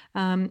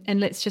 And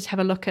let's just have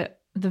a look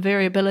at the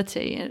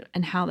variability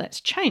and how that's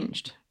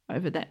changed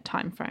over that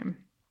time frame.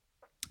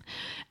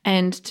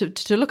 And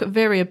to look at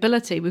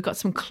variability, we've got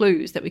some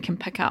clues that we can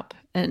pick up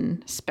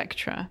in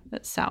spectra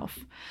itself.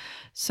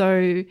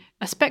 So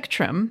a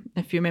spectrum,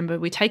 if you remember,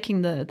 we're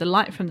taking the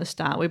light from the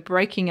star, we're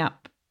breaking it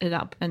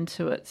up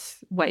into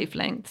its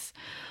wavelengths.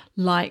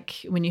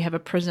 Like when you have a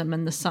prism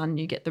in the sun,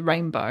 you get the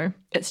rainbow.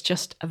 It's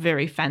just a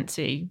very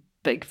fancy,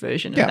 big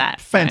version of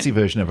that. Fancy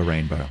version of a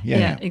rainbow.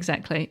 Yeah,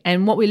 exactly.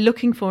 And what we're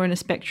looking for in a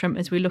spectrum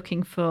is we're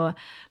looking for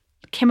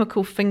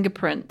chemical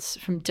fingerprints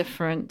from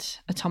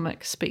different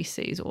atomic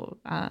species or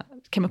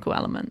chemical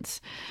elements.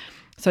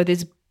 So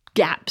there's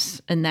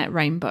gaps in that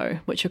rainbow,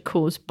 which are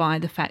caused by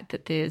the fact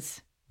that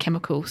there's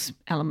chemical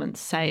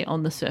elements, say,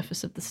 on the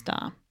surface of the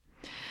star.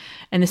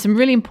 And there's some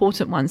really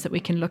important ones that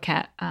we can look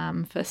at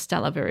for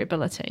stellar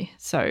variability.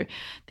 So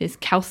there's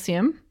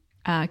calcium.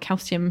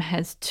 Calcium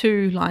has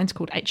 2 lines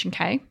called H and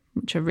K,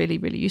 which are really,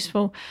 really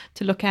useful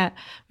to look at.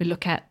 We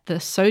look at the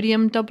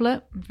sodium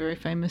doublet, a very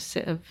famous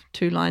set of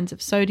 2 lines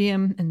of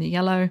sodium in the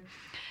yellow.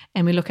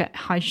 And we look at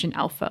hydrogen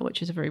alpha,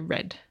 which is a very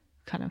red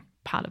kind of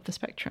part of the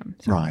spectrum.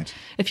 So right.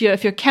 If you're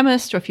a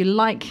chemist or if you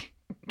like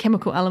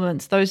chemical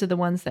elements, those are the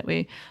ones that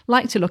we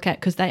like to look at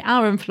because they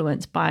are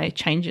influenced by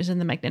changes in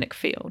the magnetic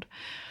field.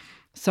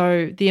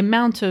 So the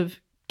amount of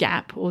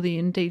gap or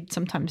indeed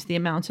sometimes the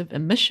amount of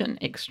emission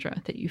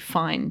extra that you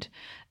find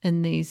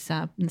in this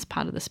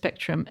part of the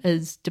spectrum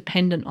is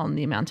dependent on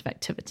the amount of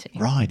activity.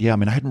 Right, yeah. I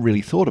mean, I hadn't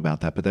really thought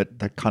about that, but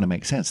that kind of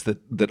makes sense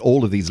that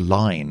all of these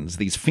lines,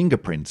 these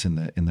fingerprints in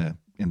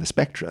the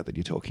spectra that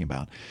you're talking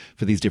about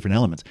for these different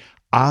elements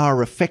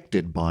are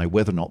affected by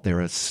whether or not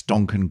there are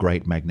stonking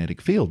great magnetic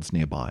fields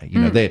nearby.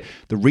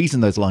 The reason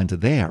those lines are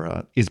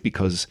there is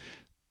because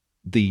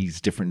these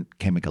different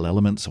chemical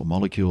elements or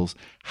molecules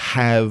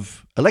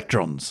have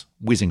electrons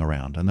whizzing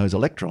around, and those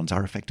electrons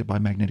are affected by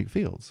magnetic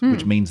fields,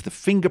 which means the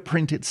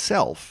fingerprint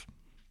itself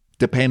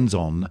depends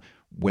on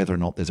whether or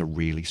not there's a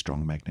really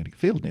strong magnetic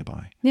field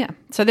nearby. Yeah.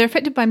 So they're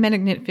affected by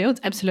magnetic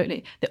fields,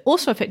 absolutely. They're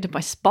also affected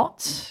by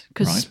spots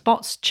because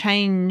spots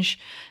change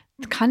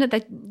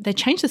they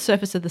change the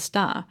surface of the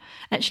star.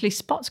 Actually,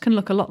 spots can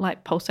look a lot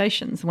like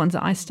pulsations, the ones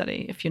that I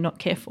study, if you're not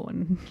careful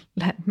and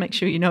make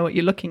sure you know what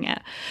you're looking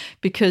at,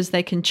 because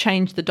they can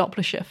change the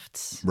Doppler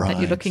shifts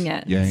that you're looking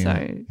at.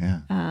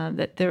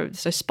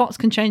 So spots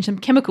can change them.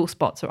 Chemical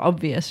spots are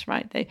obvious,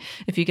 right?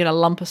 If you get a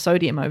lump of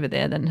sodium over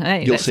there, then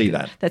hey, you'll see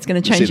that. That's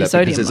going to change your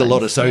sodium. Because there's a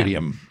lot of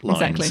sodium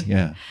lines. Exactly.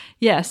 Yeah.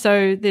 Yeah.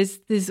 So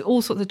there's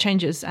all sorts of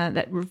changes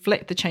that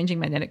reflect the changing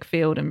magnetic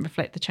field and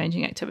reflect the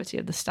changing activity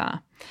of the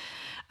star.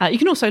 You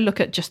can also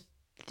look at just,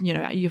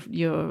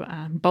 your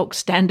bulk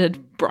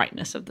standard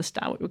brightness of the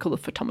star, what we call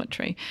the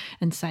photometry,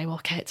 and say, well,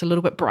 okay, it's a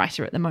little bit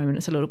brighter at the moment,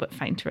 it's a little bit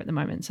fainter at the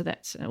moment. So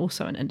that's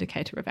also an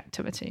indicator of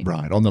activity.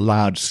 Right. On the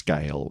large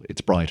scale,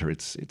 it's brighter,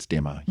 it's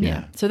dimmer.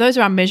 Yeah. So those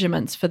are our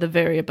measurements for the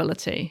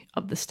variability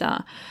of the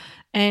star.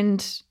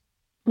 And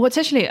what's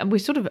actually, we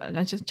sort of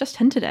just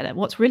hinted at it,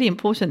 what's really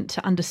important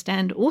to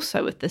understand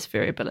also with this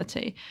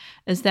variability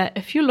is that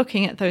if you're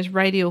looking at those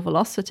radial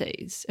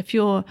velocities, if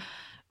you're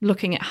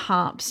looking at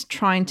HARPS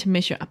trying to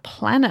measure a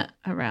planet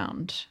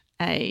around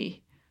a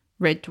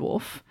red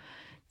dwarf,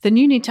 then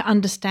you need to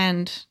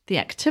understand the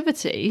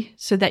activity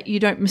so that you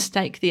don't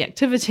mistake the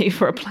activity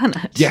for a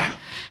planet. Yeah.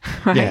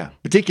 Right? Yeah.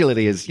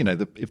 Particularly as,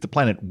 if the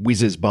planet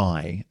whizzes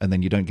by and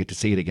then you don't get to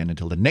see it again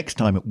until the next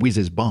time it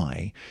whizzes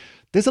by,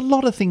 there's a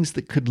lot of things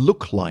that could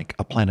look like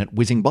a planet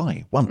whizzing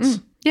by once.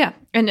 Yeah,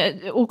 and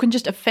it all can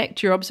just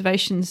affect your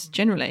observations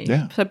generally.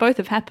 Yeah. So both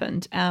have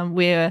happened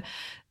where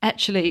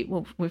actually,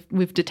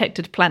 we've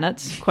detected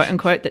planets, quote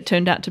unquote, that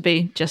turned out to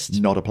be just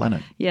not a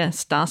planet. Yeah,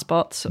 star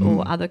spots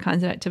or other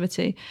kinds of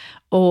activity,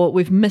 or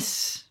we've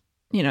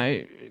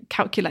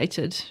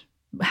calculated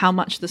how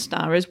much the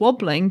star is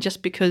wobbling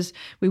just because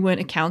we weren't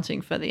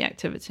accounting for the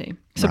activity.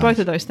 So both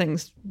of those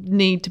things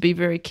need to be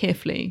very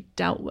carefully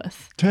dealt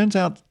with. Turns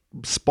out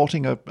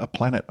spotting a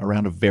planet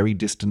around a very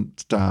distant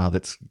star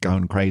that's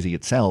going crazy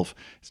itself,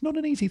 it's not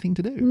an easy thing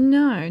to do.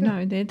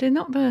 No, they're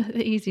not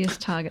the easiest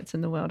targets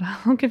in the world.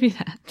 I'll give you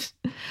that.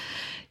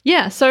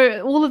 Yeah,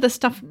 so all of this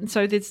stuff,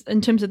 so there's,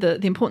 in terms of the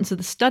importance of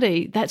the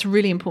study, that's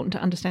really important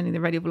to understanding the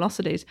radial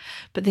velocities.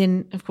 But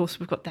then, of course,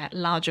 we've got that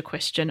larger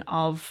question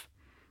of,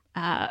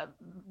 are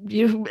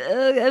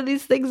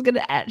these things going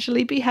to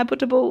actually be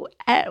habitable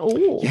at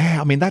all?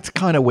 Yeah, I mean, that's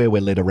kind of where we're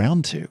led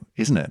around to,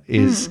 isn't it?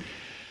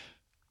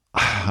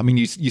 I mean,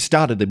 you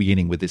started at the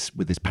beginning with this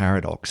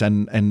paradox,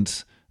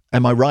 and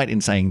am I right in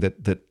saying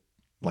that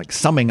like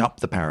summing up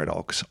the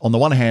paradox, on the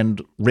one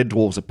hand, red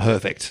dwarfs are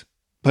perfect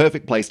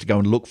place to go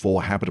and look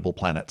for habitable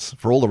planets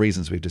for all the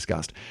reasons we've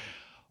discussed.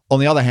 On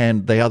the other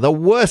hand, they are the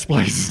worst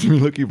places to be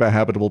looking for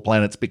habitable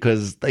planets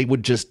because they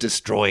would just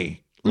destroy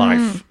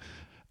life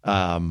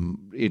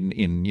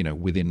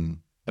within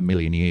a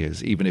million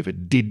years, even if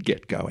it did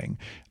get going.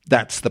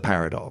 That's the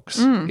paradox.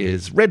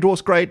 Is red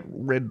dwarfs great?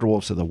 Red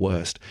dwarfs are the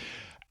worst.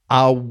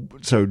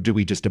 So do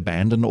we just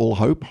abandon all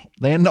hope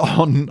then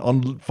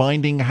on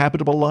finding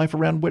habitable life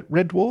around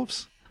red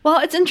dwarfs? Well,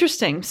 it's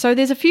interesting. So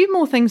there's a few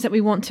more things that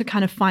we want to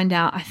kind of find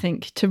out, I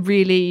think, to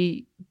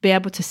really be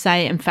able to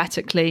say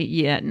emphatically,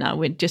 yeah, no,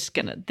 we're just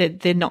going to,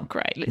 they're not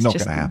great. Not going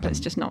to happen. Let's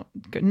just not.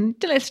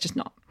 Let's just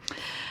not.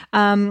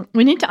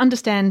 We need to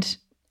understand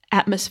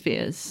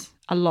atmospheres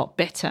a lot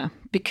better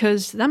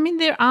because, I mean,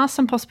 there are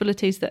some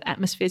possibilities that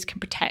atmospheres can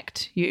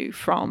protect you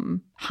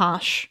from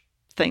harsh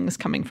things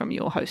coming from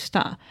your host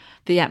star.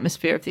 The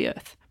atmosphere of the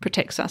Earth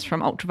protects us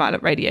from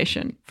ultraviolet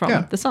radiation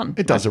from the sun.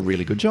 It does a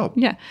really good job.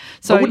 Yeah.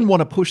 So I wouldn't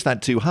want to push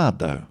that too hard,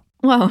 though.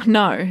 Well,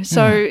 no.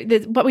 So,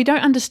 but we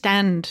don't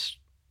understand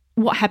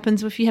what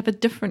happens if you have a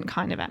different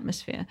kind of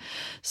atmosphere.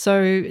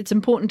 So it's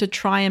important to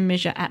try and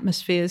measure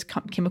atmospheres,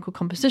 chemical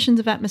compositions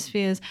of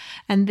atmospheres,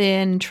 and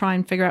then try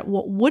and figure out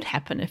what would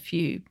happen if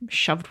you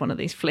shoved one of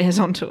these flares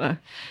onto a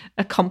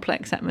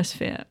complex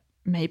atmosphere.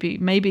 Maybe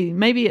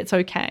it's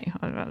okay.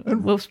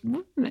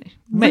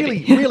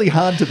 Maybe. Really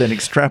hard to then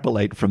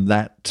extrapolate from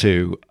that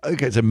to,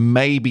 okay, so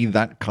maybe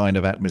that kind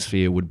of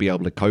atmosphere would be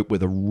able to cope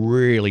with a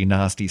really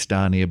nasty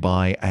star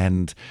nearby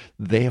and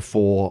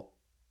therefore,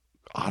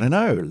 I don't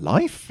know,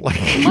 life?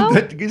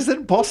 Is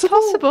that possible?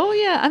 Possible,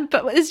 yeah.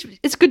 But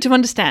it's good to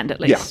understand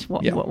at least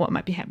what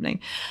might be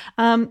happening.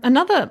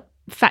 Another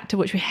factor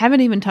which we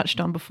haven't even touched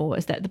on before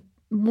is that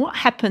what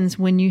happens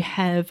when you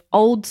have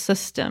old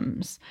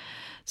systems.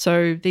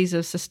 So these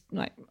are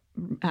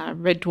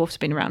red dwarfs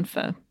have been around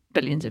for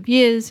billions of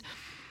years.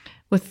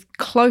 With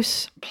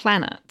close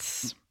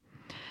planets,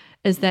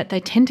 is that they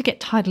tend to get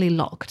tidally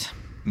locked.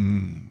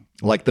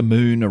 Like the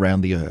moon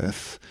around the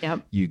Earth,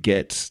 Yep. You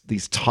get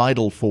these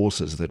tidal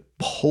forces that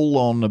pull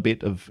on a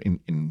bit of,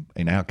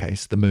 in our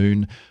case, the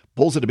moon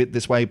pulls it a bit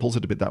this way, pulls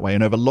it a bit that way.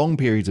 And over long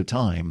periods of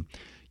time,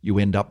 you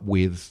end up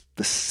with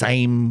the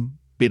same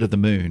bit of the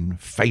moon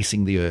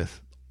facing the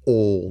Earth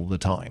all the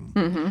time.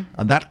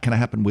 And that can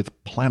happen with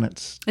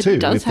planets too,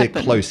 if they're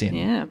close in.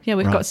 Yeah,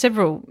 we've got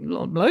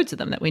loads of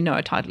them that we know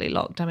are tidally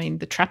locked. I mean,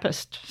 the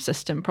TRAPPIST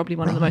system, probably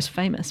one of the most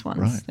famous ones.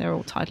 Right. They're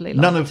all tidally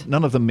locked.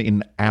 None of them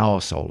in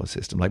our solar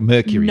system, like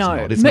Mercury's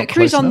not. It's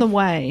Mercury's not on enough. the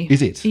way.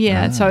 Is it?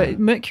 Yeah, so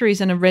Mercury's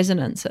in a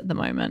resonance at the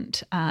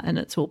moment in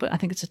its orbit. I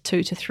think it's a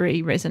 2 to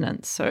 3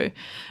 resonance. So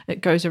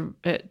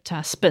it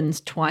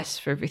spins twice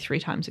for every 3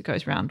 times it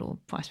goes round, or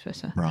vice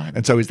versa. Right.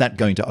 And so is that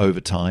going to, over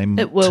time,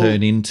 It will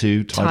turn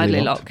into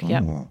tidally locked?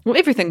 Yeah. Oh. Well,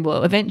 everything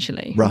will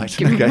eventually. Right.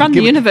 Run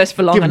the universe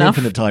for long given enough.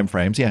 Infinite time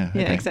frames, yeah.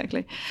 Yeah, okay.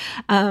 exactly.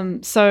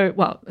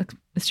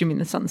 Assuming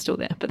the sun's still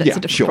there, but that's a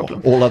different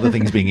problem. All other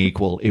things being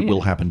equal, it will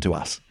happen to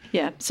us.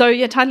 Yeah. So,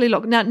 tidally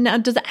locked. Now,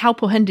 does it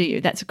help or hinder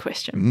you? That's a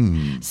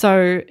question.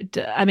 So,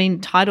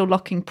 tidal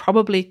locking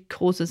probably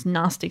causes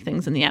nasty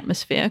things in the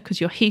atmosphere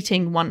because you're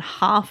heating one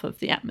half of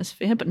the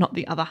atmosphere, but not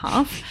the other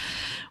half,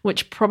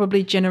 which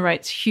probably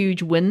generates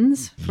huge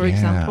winds, for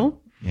example.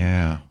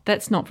 Yeah.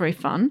 That's not very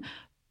fun.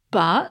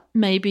 But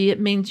maybe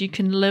it means you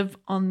can live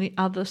on the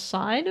other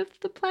side of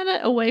the planet,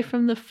 away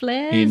from the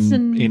flares.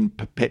 In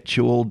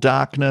perpetual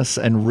darkness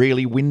and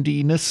really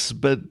windiness,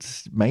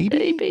 but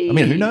maybe. I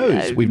mean, who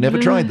knows? We've never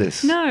tried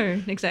this. No,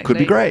 exactly. Could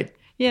be great.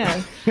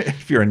 Yeah.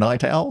 If you're a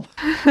night owl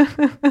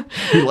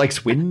who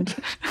likes wind.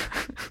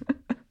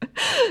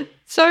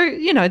 So,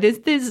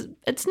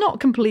 it's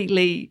not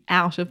completely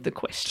out of the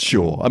question.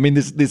 Sure. I mean,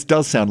 this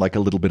does sound like a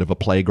little bit of a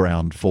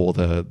playground for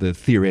the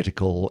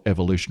theoretical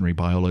evolutionary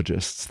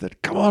biologists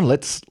that, come on,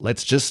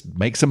 let's just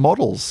make some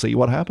models, see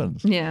what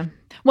happens. Yeah.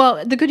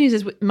 Well, the good news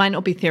is it might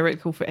not be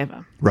theoretical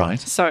forever. Right.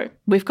 So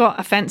we've got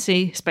a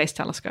fancy space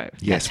telescope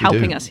Yes, that's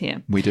helping us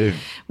here. We do.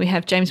 We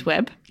have James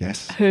Webb,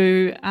 Yes.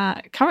 who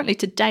currently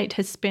to date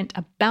has spent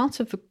about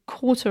a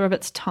quarter of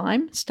its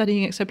time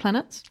studying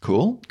exoplanets.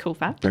 Cool. Cool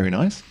fact. Very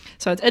nice.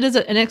 So it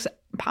is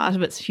part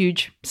of its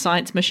huge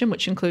science mission,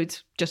 which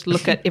includes just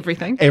look at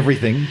everything.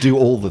 Everything, do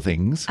all the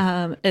things.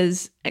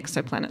 Is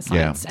exoplanet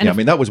Yeah. science. And I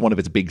mean, that was one of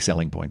its big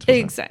selling points,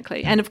 wasn't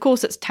exactly. And of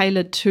course, it's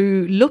tailored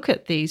to look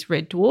at these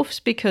red dwarfs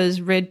because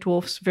red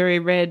dwarfs, very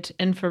red,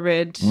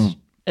 infrared,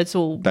 it's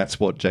all... That's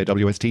what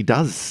JWST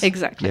does.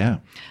 Exactly. Yeah.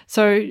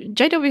 So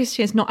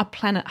JWST is not a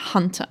planet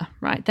hunter,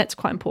 right? That's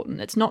quite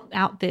important. It's not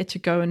out there to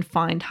go and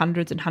find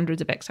hundreds and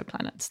hundreds of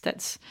exoplanets.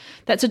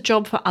 That's a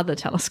job for other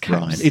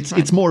telescopes. Right.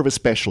 It's more of a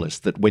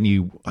specialist that when we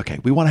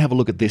want to have a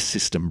look at this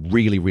system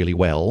really, really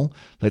well,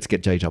 let's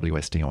get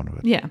JWST onto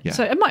it. Yeah.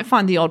 So it might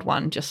find the odd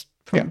one just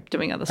from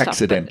doing other stuff.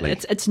 Accidentally.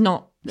 But it's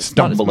not...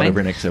 Stumble over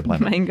an exoplanet.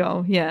 Main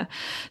goal, yeah.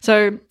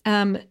 So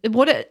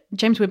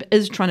James Webb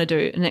is trying to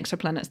do in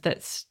exoplanets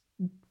that's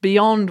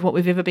beyond what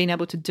we've ever been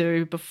able to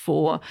do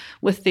before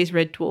with these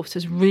red dwarfs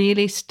is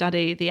really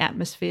study the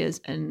atmospheres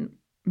in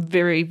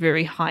very,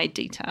 very high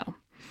detail.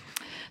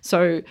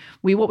 So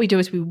what we do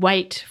is we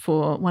wait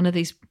for one of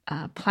these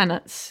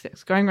planets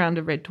that's going around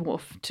a red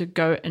dwarf to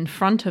go in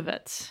front of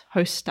its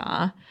host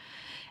star,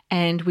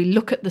 and we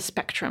look at the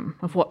spectrum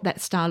of what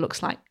that star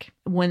looks like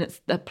when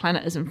the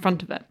planet is in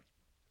front of it.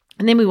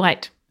 And then we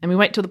wait. And we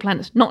wait till the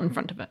planet's not in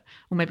front of it.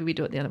 Or maybe we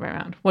do it the other way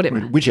around. Whatever.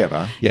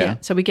 Whichever, yeah.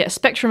 So we get a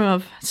spectrum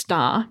of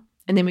star,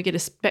 and then we get a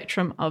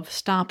spectrum of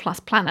star plus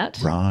planet.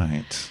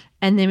 Right.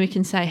 And then we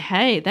can say,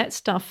 hey, that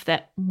stuff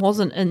that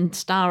wasn't in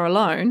star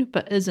alone,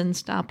 but is in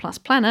star plus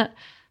planet,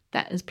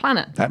 that is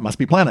planet. That must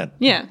be planet.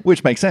 Yeah.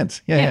 Which makes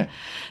sense. Yeah.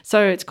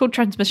 So it's called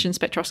transmission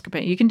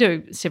spectroscopy. You can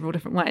do several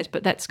different ways,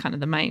 but that's kind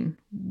of the main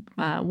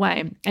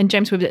way. And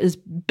James Webb is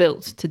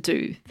built to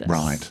do this.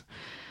 Right.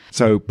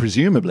 So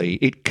presumably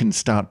it can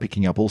start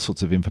picking up all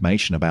sorts of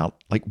information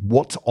about like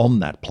what's on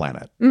that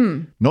planet.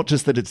 Not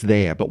just that it's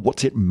there, but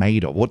what's it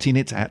made of, what's in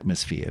its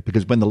atmosphere.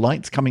 Because when the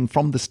light's coming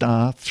from the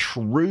star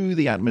through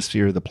the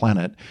atmosphere of the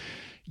planet,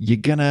 you're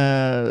going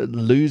to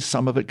lose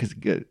some of it because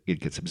it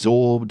gets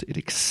absorbed. It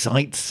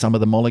excites some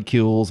of the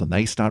molecules and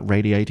they start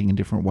radiating in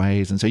different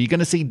ways. And so you're going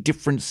to see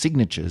different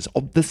signatures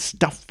of the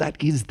stuff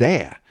that is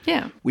there.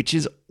 Yeah. Which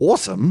is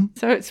awesome.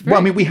 So it's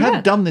very, we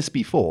have done this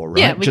before,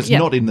 right? Yeah,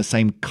 not in the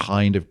same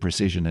kind of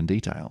precision and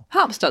detail.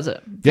 HARPS does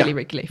it fairly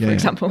regularly, for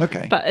example.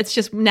 Okay. But it's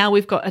just now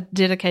we've got a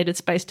dedicated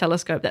space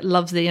telescope that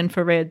loves the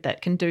infrared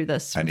that can do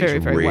this and very,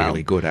 very well. And is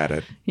really good at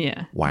it.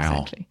 Yeah. Wow.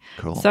 Exactly.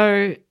 Cool.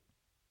 So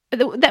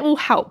that will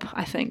help,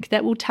 I think.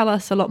 That will tell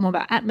us a lot more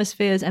about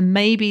atmospheres, and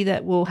maybe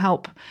that will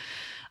help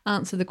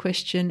answer the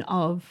question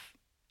of,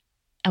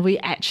 are we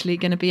actually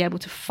going to be able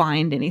to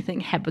find anything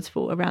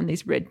habitable around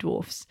these red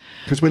dwarfs?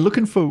 Because we're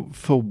looking for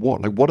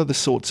what? Like, what are the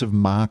sorts of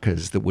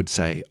markers that would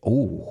say,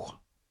 oh,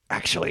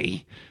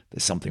 actually,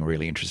 there's something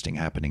really interesting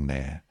happening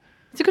there?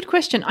 It's a good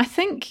question. I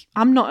think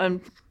I'm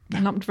not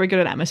very good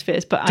at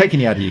atmospheres, but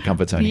taking you out of your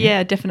comfort zone.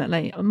 Yeah,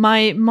 definitely.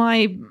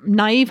 My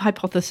naive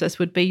hypothesis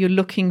would be you're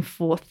looking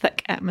for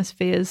thick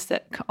atmospheres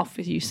that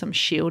offer you some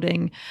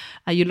shielding.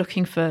 You're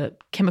looking for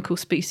chemical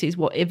species,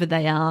 whatever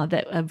they are,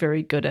 that are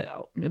very good at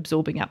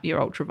absorbing up your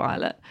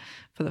ultraviolet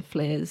for the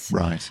flares.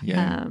 Right.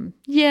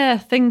 Yeah.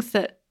 Things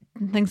that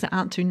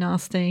aren't too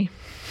nasty.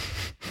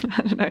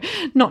 I don't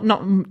know,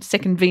 not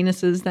second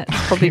Venuses.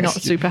 That's probably not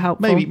super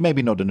helpful.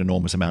 Maybe not an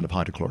enormous amount of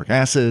hydrochloric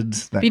acid.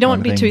 But you don't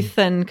want to be too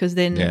thin because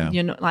then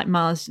you're not like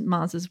Mars.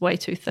 Mars is way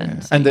too thin. Yeah.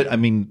 So.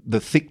 And the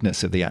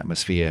thickness of the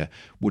atmosphere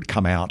would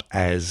come out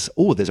as,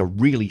 there's a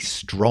really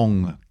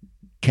strong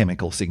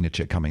chemical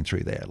signature coming through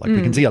there. Like we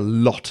can see a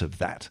lot of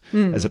that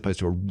as opposed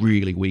to a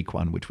really weak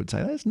one, which would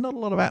say there's not a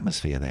lot of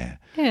atmosphere there.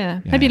 Yeah.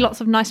 Maybe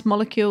lots of nice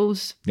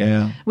molecules.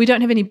 Yeah. We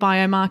don't have any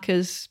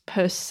biomarkers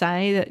per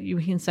se that you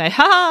can say,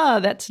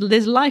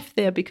 there's life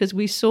there because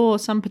we saw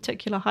some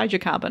particular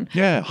hydrocarbon.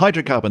 Yeah,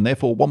 hydrocarbon,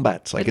 therefore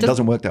wombats. Like it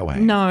doesn't work that way.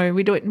 No,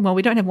 we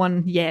don't have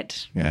one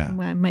yet. Yeah.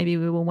 Well, maybe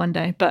we will one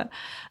day, but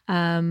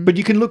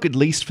you can look at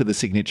least for the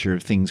signature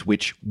of things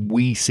which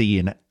we see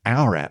in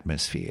our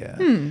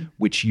atmosphere,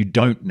 which you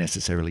don't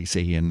necessarily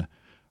see in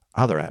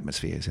other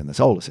atmospheres in the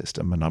solar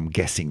system. And I'm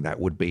guessing that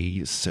would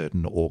be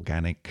certain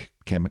organic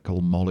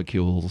chemical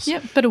molecules.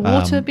 Yep, bit of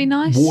water would be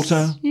nice.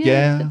 Water,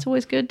 yeah. That's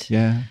always good.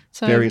 Yeah,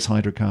 so, various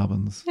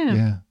hydrocarbons.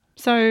 Yeah.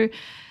 So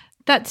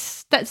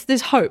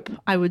there's hope,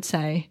 I would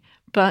say.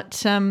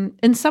 But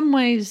in some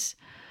ways,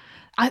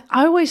 I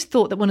always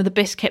thought that one of the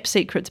best kept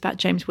secrets about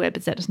James Webb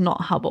is that it's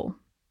not Hubble.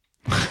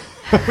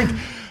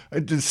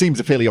 It seems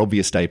a fairly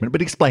obvious statement,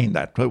 but explain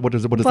that. What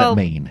does that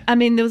mean? I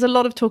mean, there was a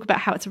lot of talk about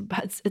how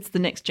it's the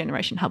next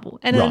generation Hubble.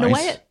 And in a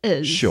way it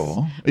is.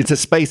 Sure. It's a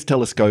space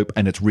telescope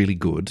and it's really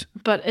good.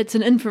 But it's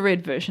an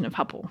infrared version of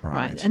Hubble,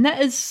 right? And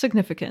that is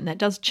significant. That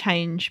does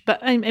change.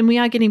 But and we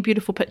are getting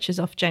beautiful pictures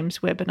off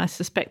James Webb, and I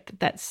suspect that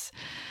that's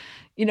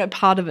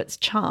part of its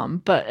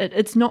charm, but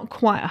it's not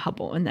quite a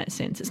Hubble in that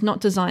sense. It's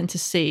not designed to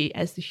see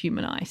as the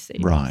human eye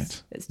sees.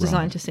 Right. It's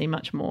designed to see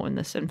much more in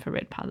this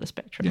infrared part of the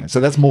spectrum. Yeah, so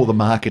that's more the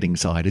marketing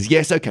side is,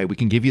 yes, okay, we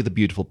can give you the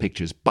beautiful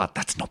pictures, but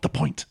that's not the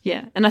point.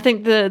 Yeah, and I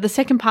think the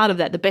second part of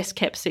that, the best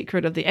kept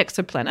secret of the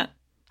exoplanet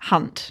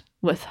hunt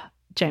with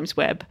James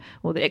Webb,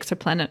 or the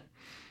exoplanet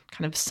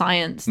kind of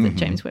science that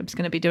James Webb's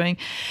going to be doing,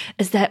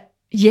 is that,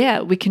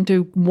 we can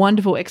do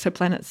wonderful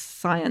exoplanet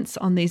science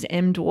on these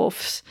M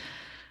dwarfs,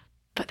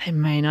 but they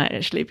may not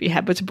actually be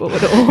habitable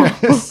at all.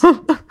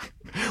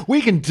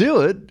 We can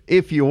do it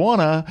if you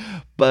wanna,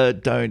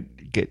 but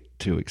don't get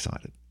too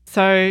excited.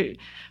 So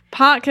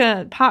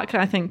Parker,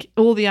 I think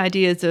all the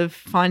ideas of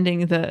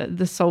finding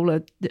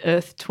the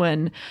Earth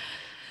twin,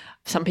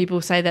 some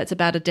people say that's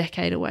about a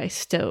decade away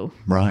still.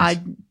 Right.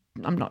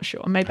 I'm not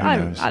sure. Maybe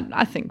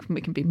I think we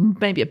can be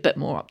maybe a bit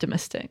more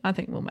optimistic. I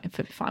think we'll maybe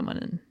find one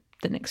in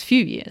the next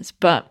few years,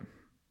 but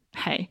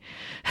hey,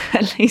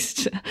 at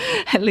least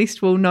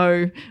we'll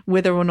know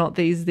whether or not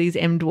these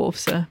M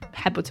dwarfs are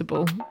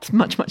habitable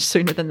much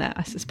sooner than that,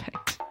 I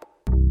suspect.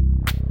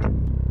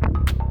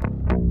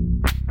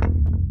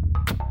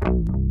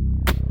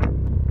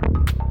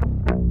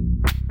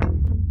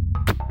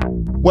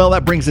 Well,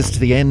 that brings us to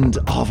the end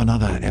of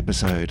another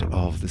episode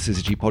of the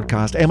Syzygy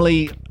podcast.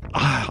 Emily,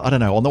 I don't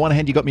know. On the one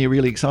hand, you got me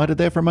really excited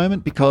there for a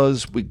moment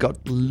because we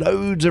got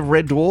loads of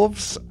red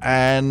dwarfs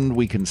and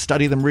we can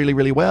study them really,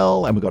 really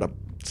well, and we've got a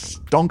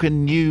stonking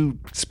new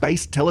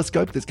space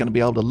telescope that's going to be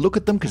able to look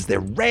at them because they're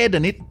red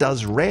and it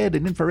does red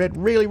and infrared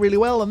really, really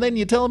well. And then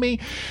you tell me,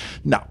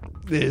 no,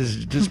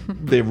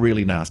 they're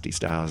really nasty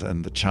stars,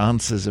 and the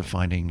chances of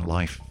finding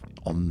life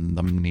on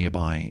them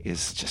nearby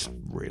is just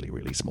really,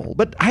 really small.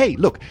 But hey,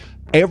 look,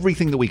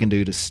 everything that we can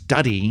do to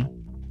study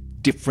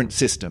different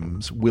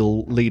systems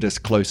will lead us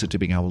closer to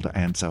being able to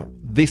answer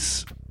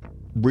this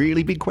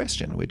really big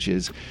question, which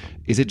is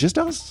it just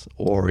us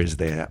or is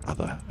there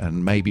other?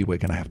 And maybe we're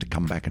going to have to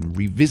come back and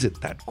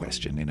revisit that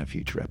question in a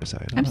future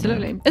episode.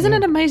 Absolutely. Isn't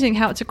it amazing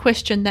how it's a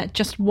question that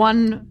just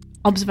one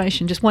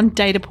observation, just one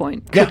data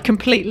point could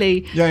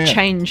completely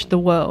change the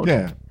world?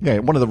 Yeah.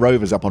 One of the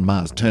rovers up on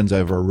Mars turns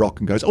over a rock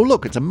and goes, oh,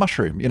 look, it's a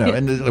mushroom,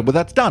 and well,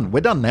 that's done.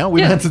 We're done now.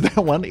 We've answered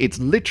that one. It's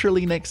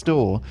literally next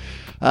door.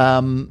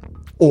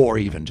 Or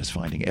even just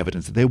finding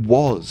evidence that there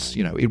was,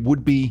 it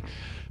would be,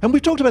 and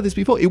we've talked about this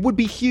before, it would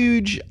be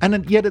huge,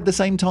 and yet at the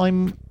same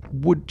time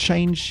would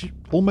change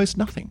almost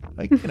nothing.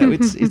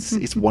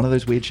 It's one of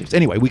those weird shifts.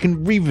 Anyway, we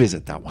can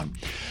revisit that one.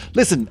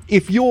 Listen,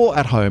 if you're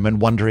at home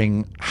and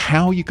wondering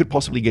how you could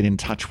possibly get in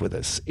touch with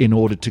us in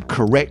order to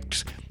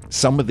correct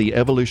some of the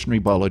evolutionary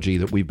biology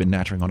that we've been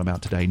nattering on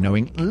about today,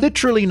 knowing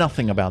literally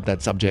nothing about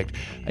that subject,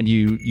 and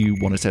you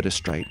want to set us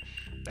straight,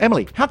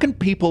 Emily, how can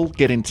people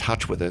get in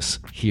touch with us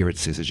here at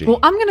Syzygy? Well,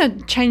 I'm going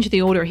to change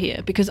the order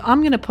here because I'm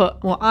going to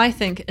put what I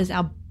think is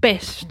our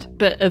best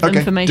bit of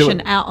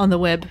information out on the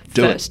web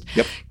first.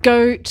 Yep.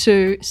 Go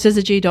to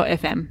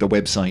syzygy.fm. The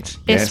website.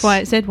 Yes.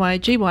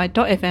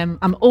 syzygy.fm.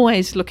 I'm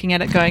always looking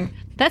at it going,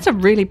 that's a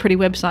really pretty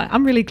website.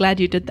 I'm really glad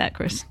you did that,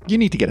 Chris. You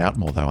need to get out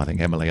more, though, I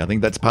think, Emily. I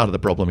think that's part of the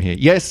problem here.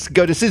 Yes,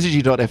 go to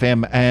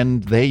syzygy.fm,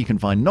 and there you can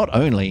find not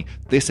only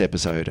this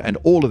episode and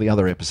all of the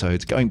other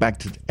episodes, going back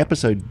to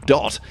episode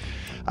dot,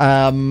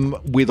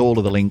 with all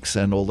of the links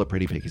and all the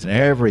pretty pictures and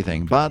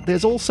everything. But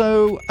there's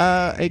also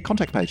a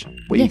contact page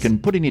where you can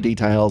put in your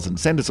details and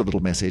send us a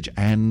little message,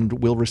 and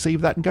we'll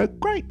receive that and go,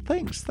 great,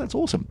 thanks, that's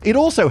awesome. It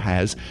also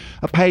has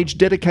a page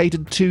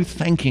dedicated to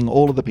thanking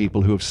all of the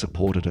people who have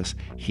supported us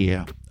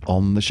here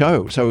on the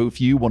show. So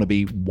if you want to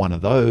be one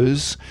of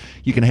those,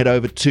 you can head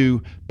over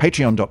to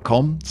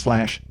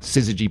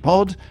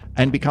patreon.com/syzygypod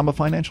and become a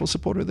financial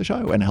supporter of the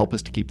show and help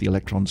us to keep the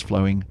electrons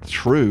flowing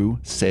through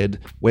said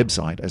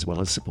website, as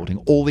well as supporting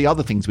all the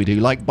other things we do,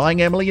 like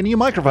buying Emily a new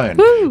microphone,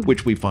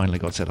 which we finally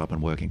got set up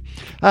and working.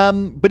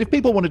 But if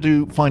people wanted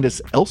to find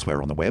us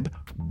elsewhere on the web,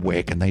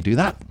 where can they do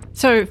that?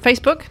 So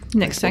Facebook,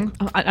 next thing.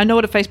 I know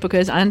what a Facebook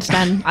is. I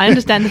understand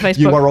the Facebook.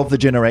 You are of the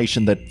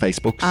generation that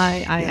Facebook's.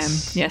 I am,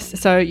 yes.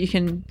 So you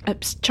can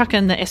chuck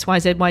in the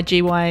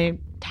SYZYGY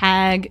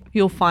tag.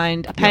 You'll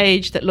find a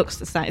page that looks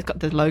the same. It's got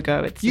the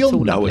logo. You'll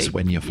all know lovely. us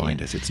when you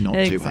find us. It's not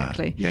too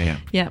hard.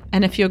 Yeah.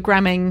 And if you're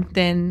gramming,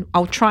 then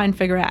I'll try and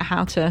figure out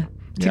how to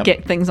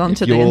get things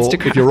onto the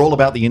Instagram. If you're all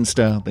about the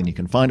Insta, then you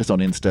can find us on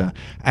Insta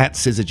at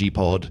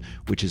syzygypod,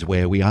 which is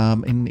where we are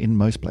in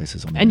most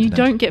places on the internet. And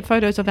you don't get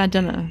photos of our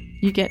dinner.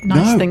 You get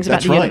nice things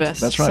about the universe.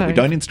 That's right. So. We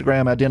don't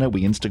Instagram our dinner.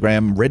 We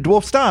Instagram red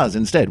dwarf stars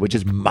instead, which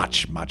is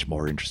much, much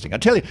more interesting. I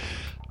tell you,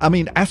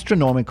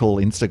 astronomical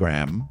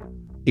Instagram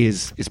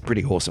is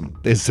pretty awesome.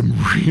 There's some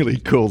really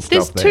cool stuff there.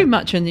 There's too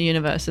much in the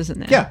universe, isn't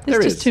there? Yeah,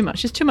 there's just too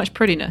much. There's too much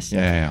prettiness.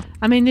 Yeah.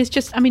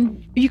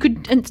 You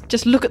could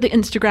just look at the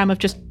Instagram of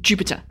just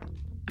Jupiter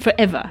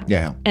forever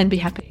and be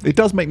happy. It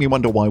does make me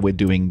wonder why we're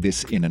doing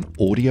this in an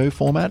audio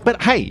format.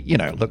 But hey,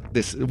 look,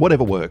 this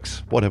whatever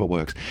works.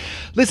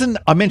 Listen,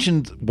 I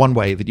mentioned one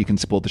way that you can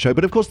support the show,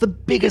 but of course the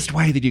biggest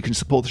way that you can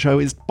support the show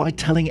is by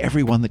telling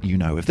everyone that you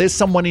know. If there's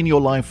someone in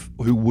your life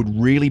who would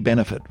really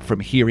benefit from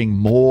hearing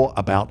more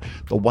about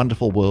the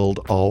wonderful world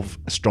of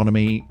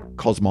astronomy,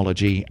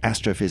 cosmology,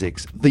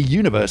 astrophysics, the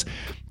universe,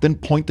 then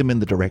point them in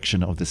the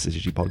direction of the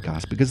Syzygy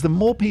podcast, because the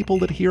more people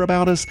that hear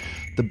about us,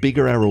 the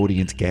bigger our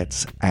audience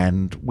gets,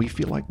 and we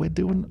feel like we're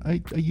doing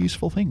a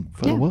useful thing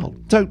for the world.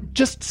 So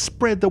just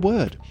spread the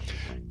word.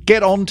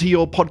 Get onto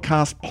your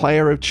podcast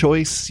player of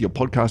choice, your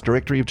podcast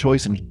directory of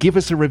choice, and give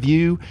us a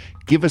review,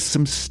 give us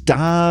some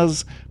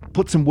stars,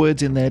 put some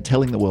words in there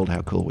telling the world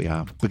how cool we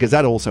are, because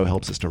that also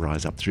helps us to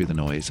rise up through the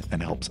noise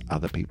and helps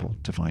other people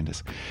to find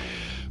us.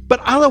 But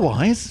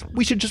otherwise,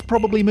 we should just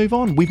probably move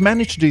on. We've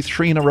managed to do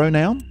 3 in a row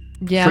now.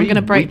 Yeah, I'm going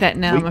to break that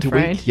now, I'm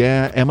afraid.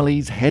 Yeah,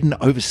 Emily's heading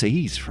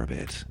overseas for a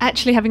bit.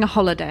 Actually having a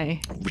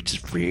holiday. Which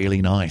is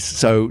really nice.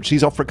 So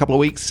she's off for a couple of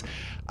weeks.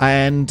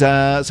 And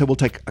so we'll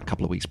take a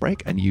couple of weeks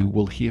break, and you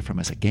will hear from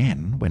us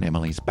again when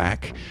Emily's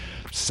back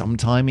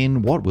sometime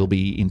in we'll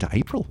be into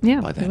April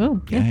by then. We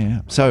will.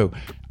 Yeah. So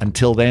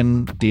until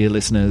then, dear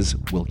listeners,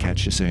 we'll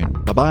catch you soon.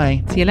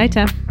 Bye-bye. See you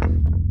later.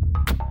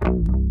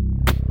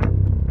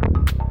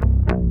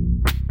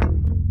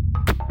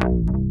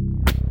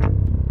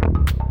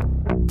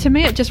 To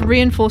me, it just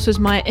reinforces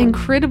my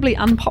incredibly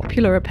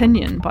unpopular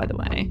opinion, by the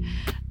way,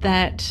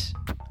 that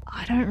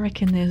I don't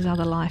reckon there's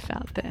other life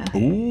out there.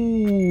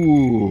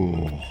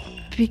 Ooh.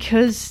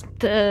 Because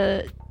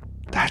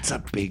That's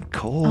a big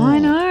call. I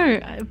know,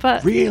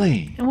 but...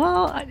 Really?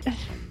 Well...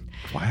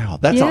 Wow,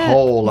 that's a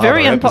whole other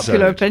very episode.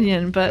 Unpopular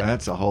opinion, but...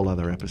 That's a whole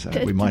other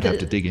episode. We might have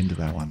to dig into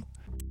that one.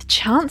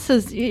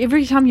 Chances,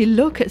 every time you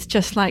look, it's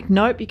just like,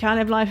 nope, you can't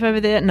have life over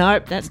there.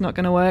 Nope, that's not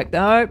going to work.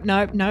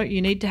 Nope.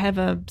 You need to have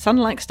a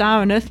sun-like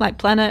star, an Earth-like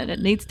planet. It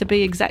needs to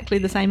be exactly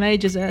the same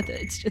age as Earth.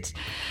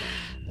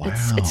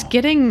 It's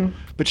getting...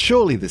 But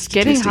surely the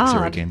statistics hard.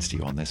 are against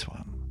you on this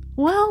one.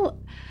 Well...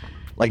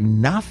 Like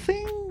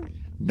nothing?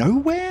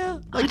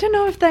 Nowhere? I don't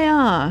know if they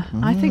are.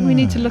 I think we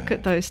need to look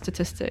at those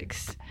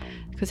statistics.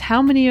 Because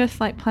how many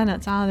Earth-like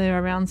planets are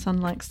there around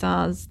sun-like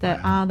stars that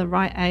are the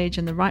right age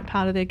and the right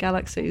part of their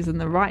galaxies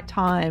and the right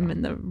time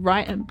and the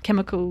right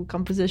chemical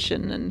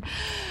composition? And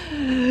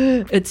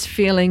it's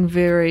feeling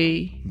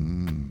very...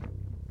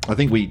 I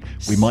think we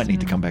might need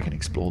to come back and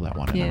explore that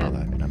one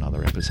in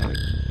another episode.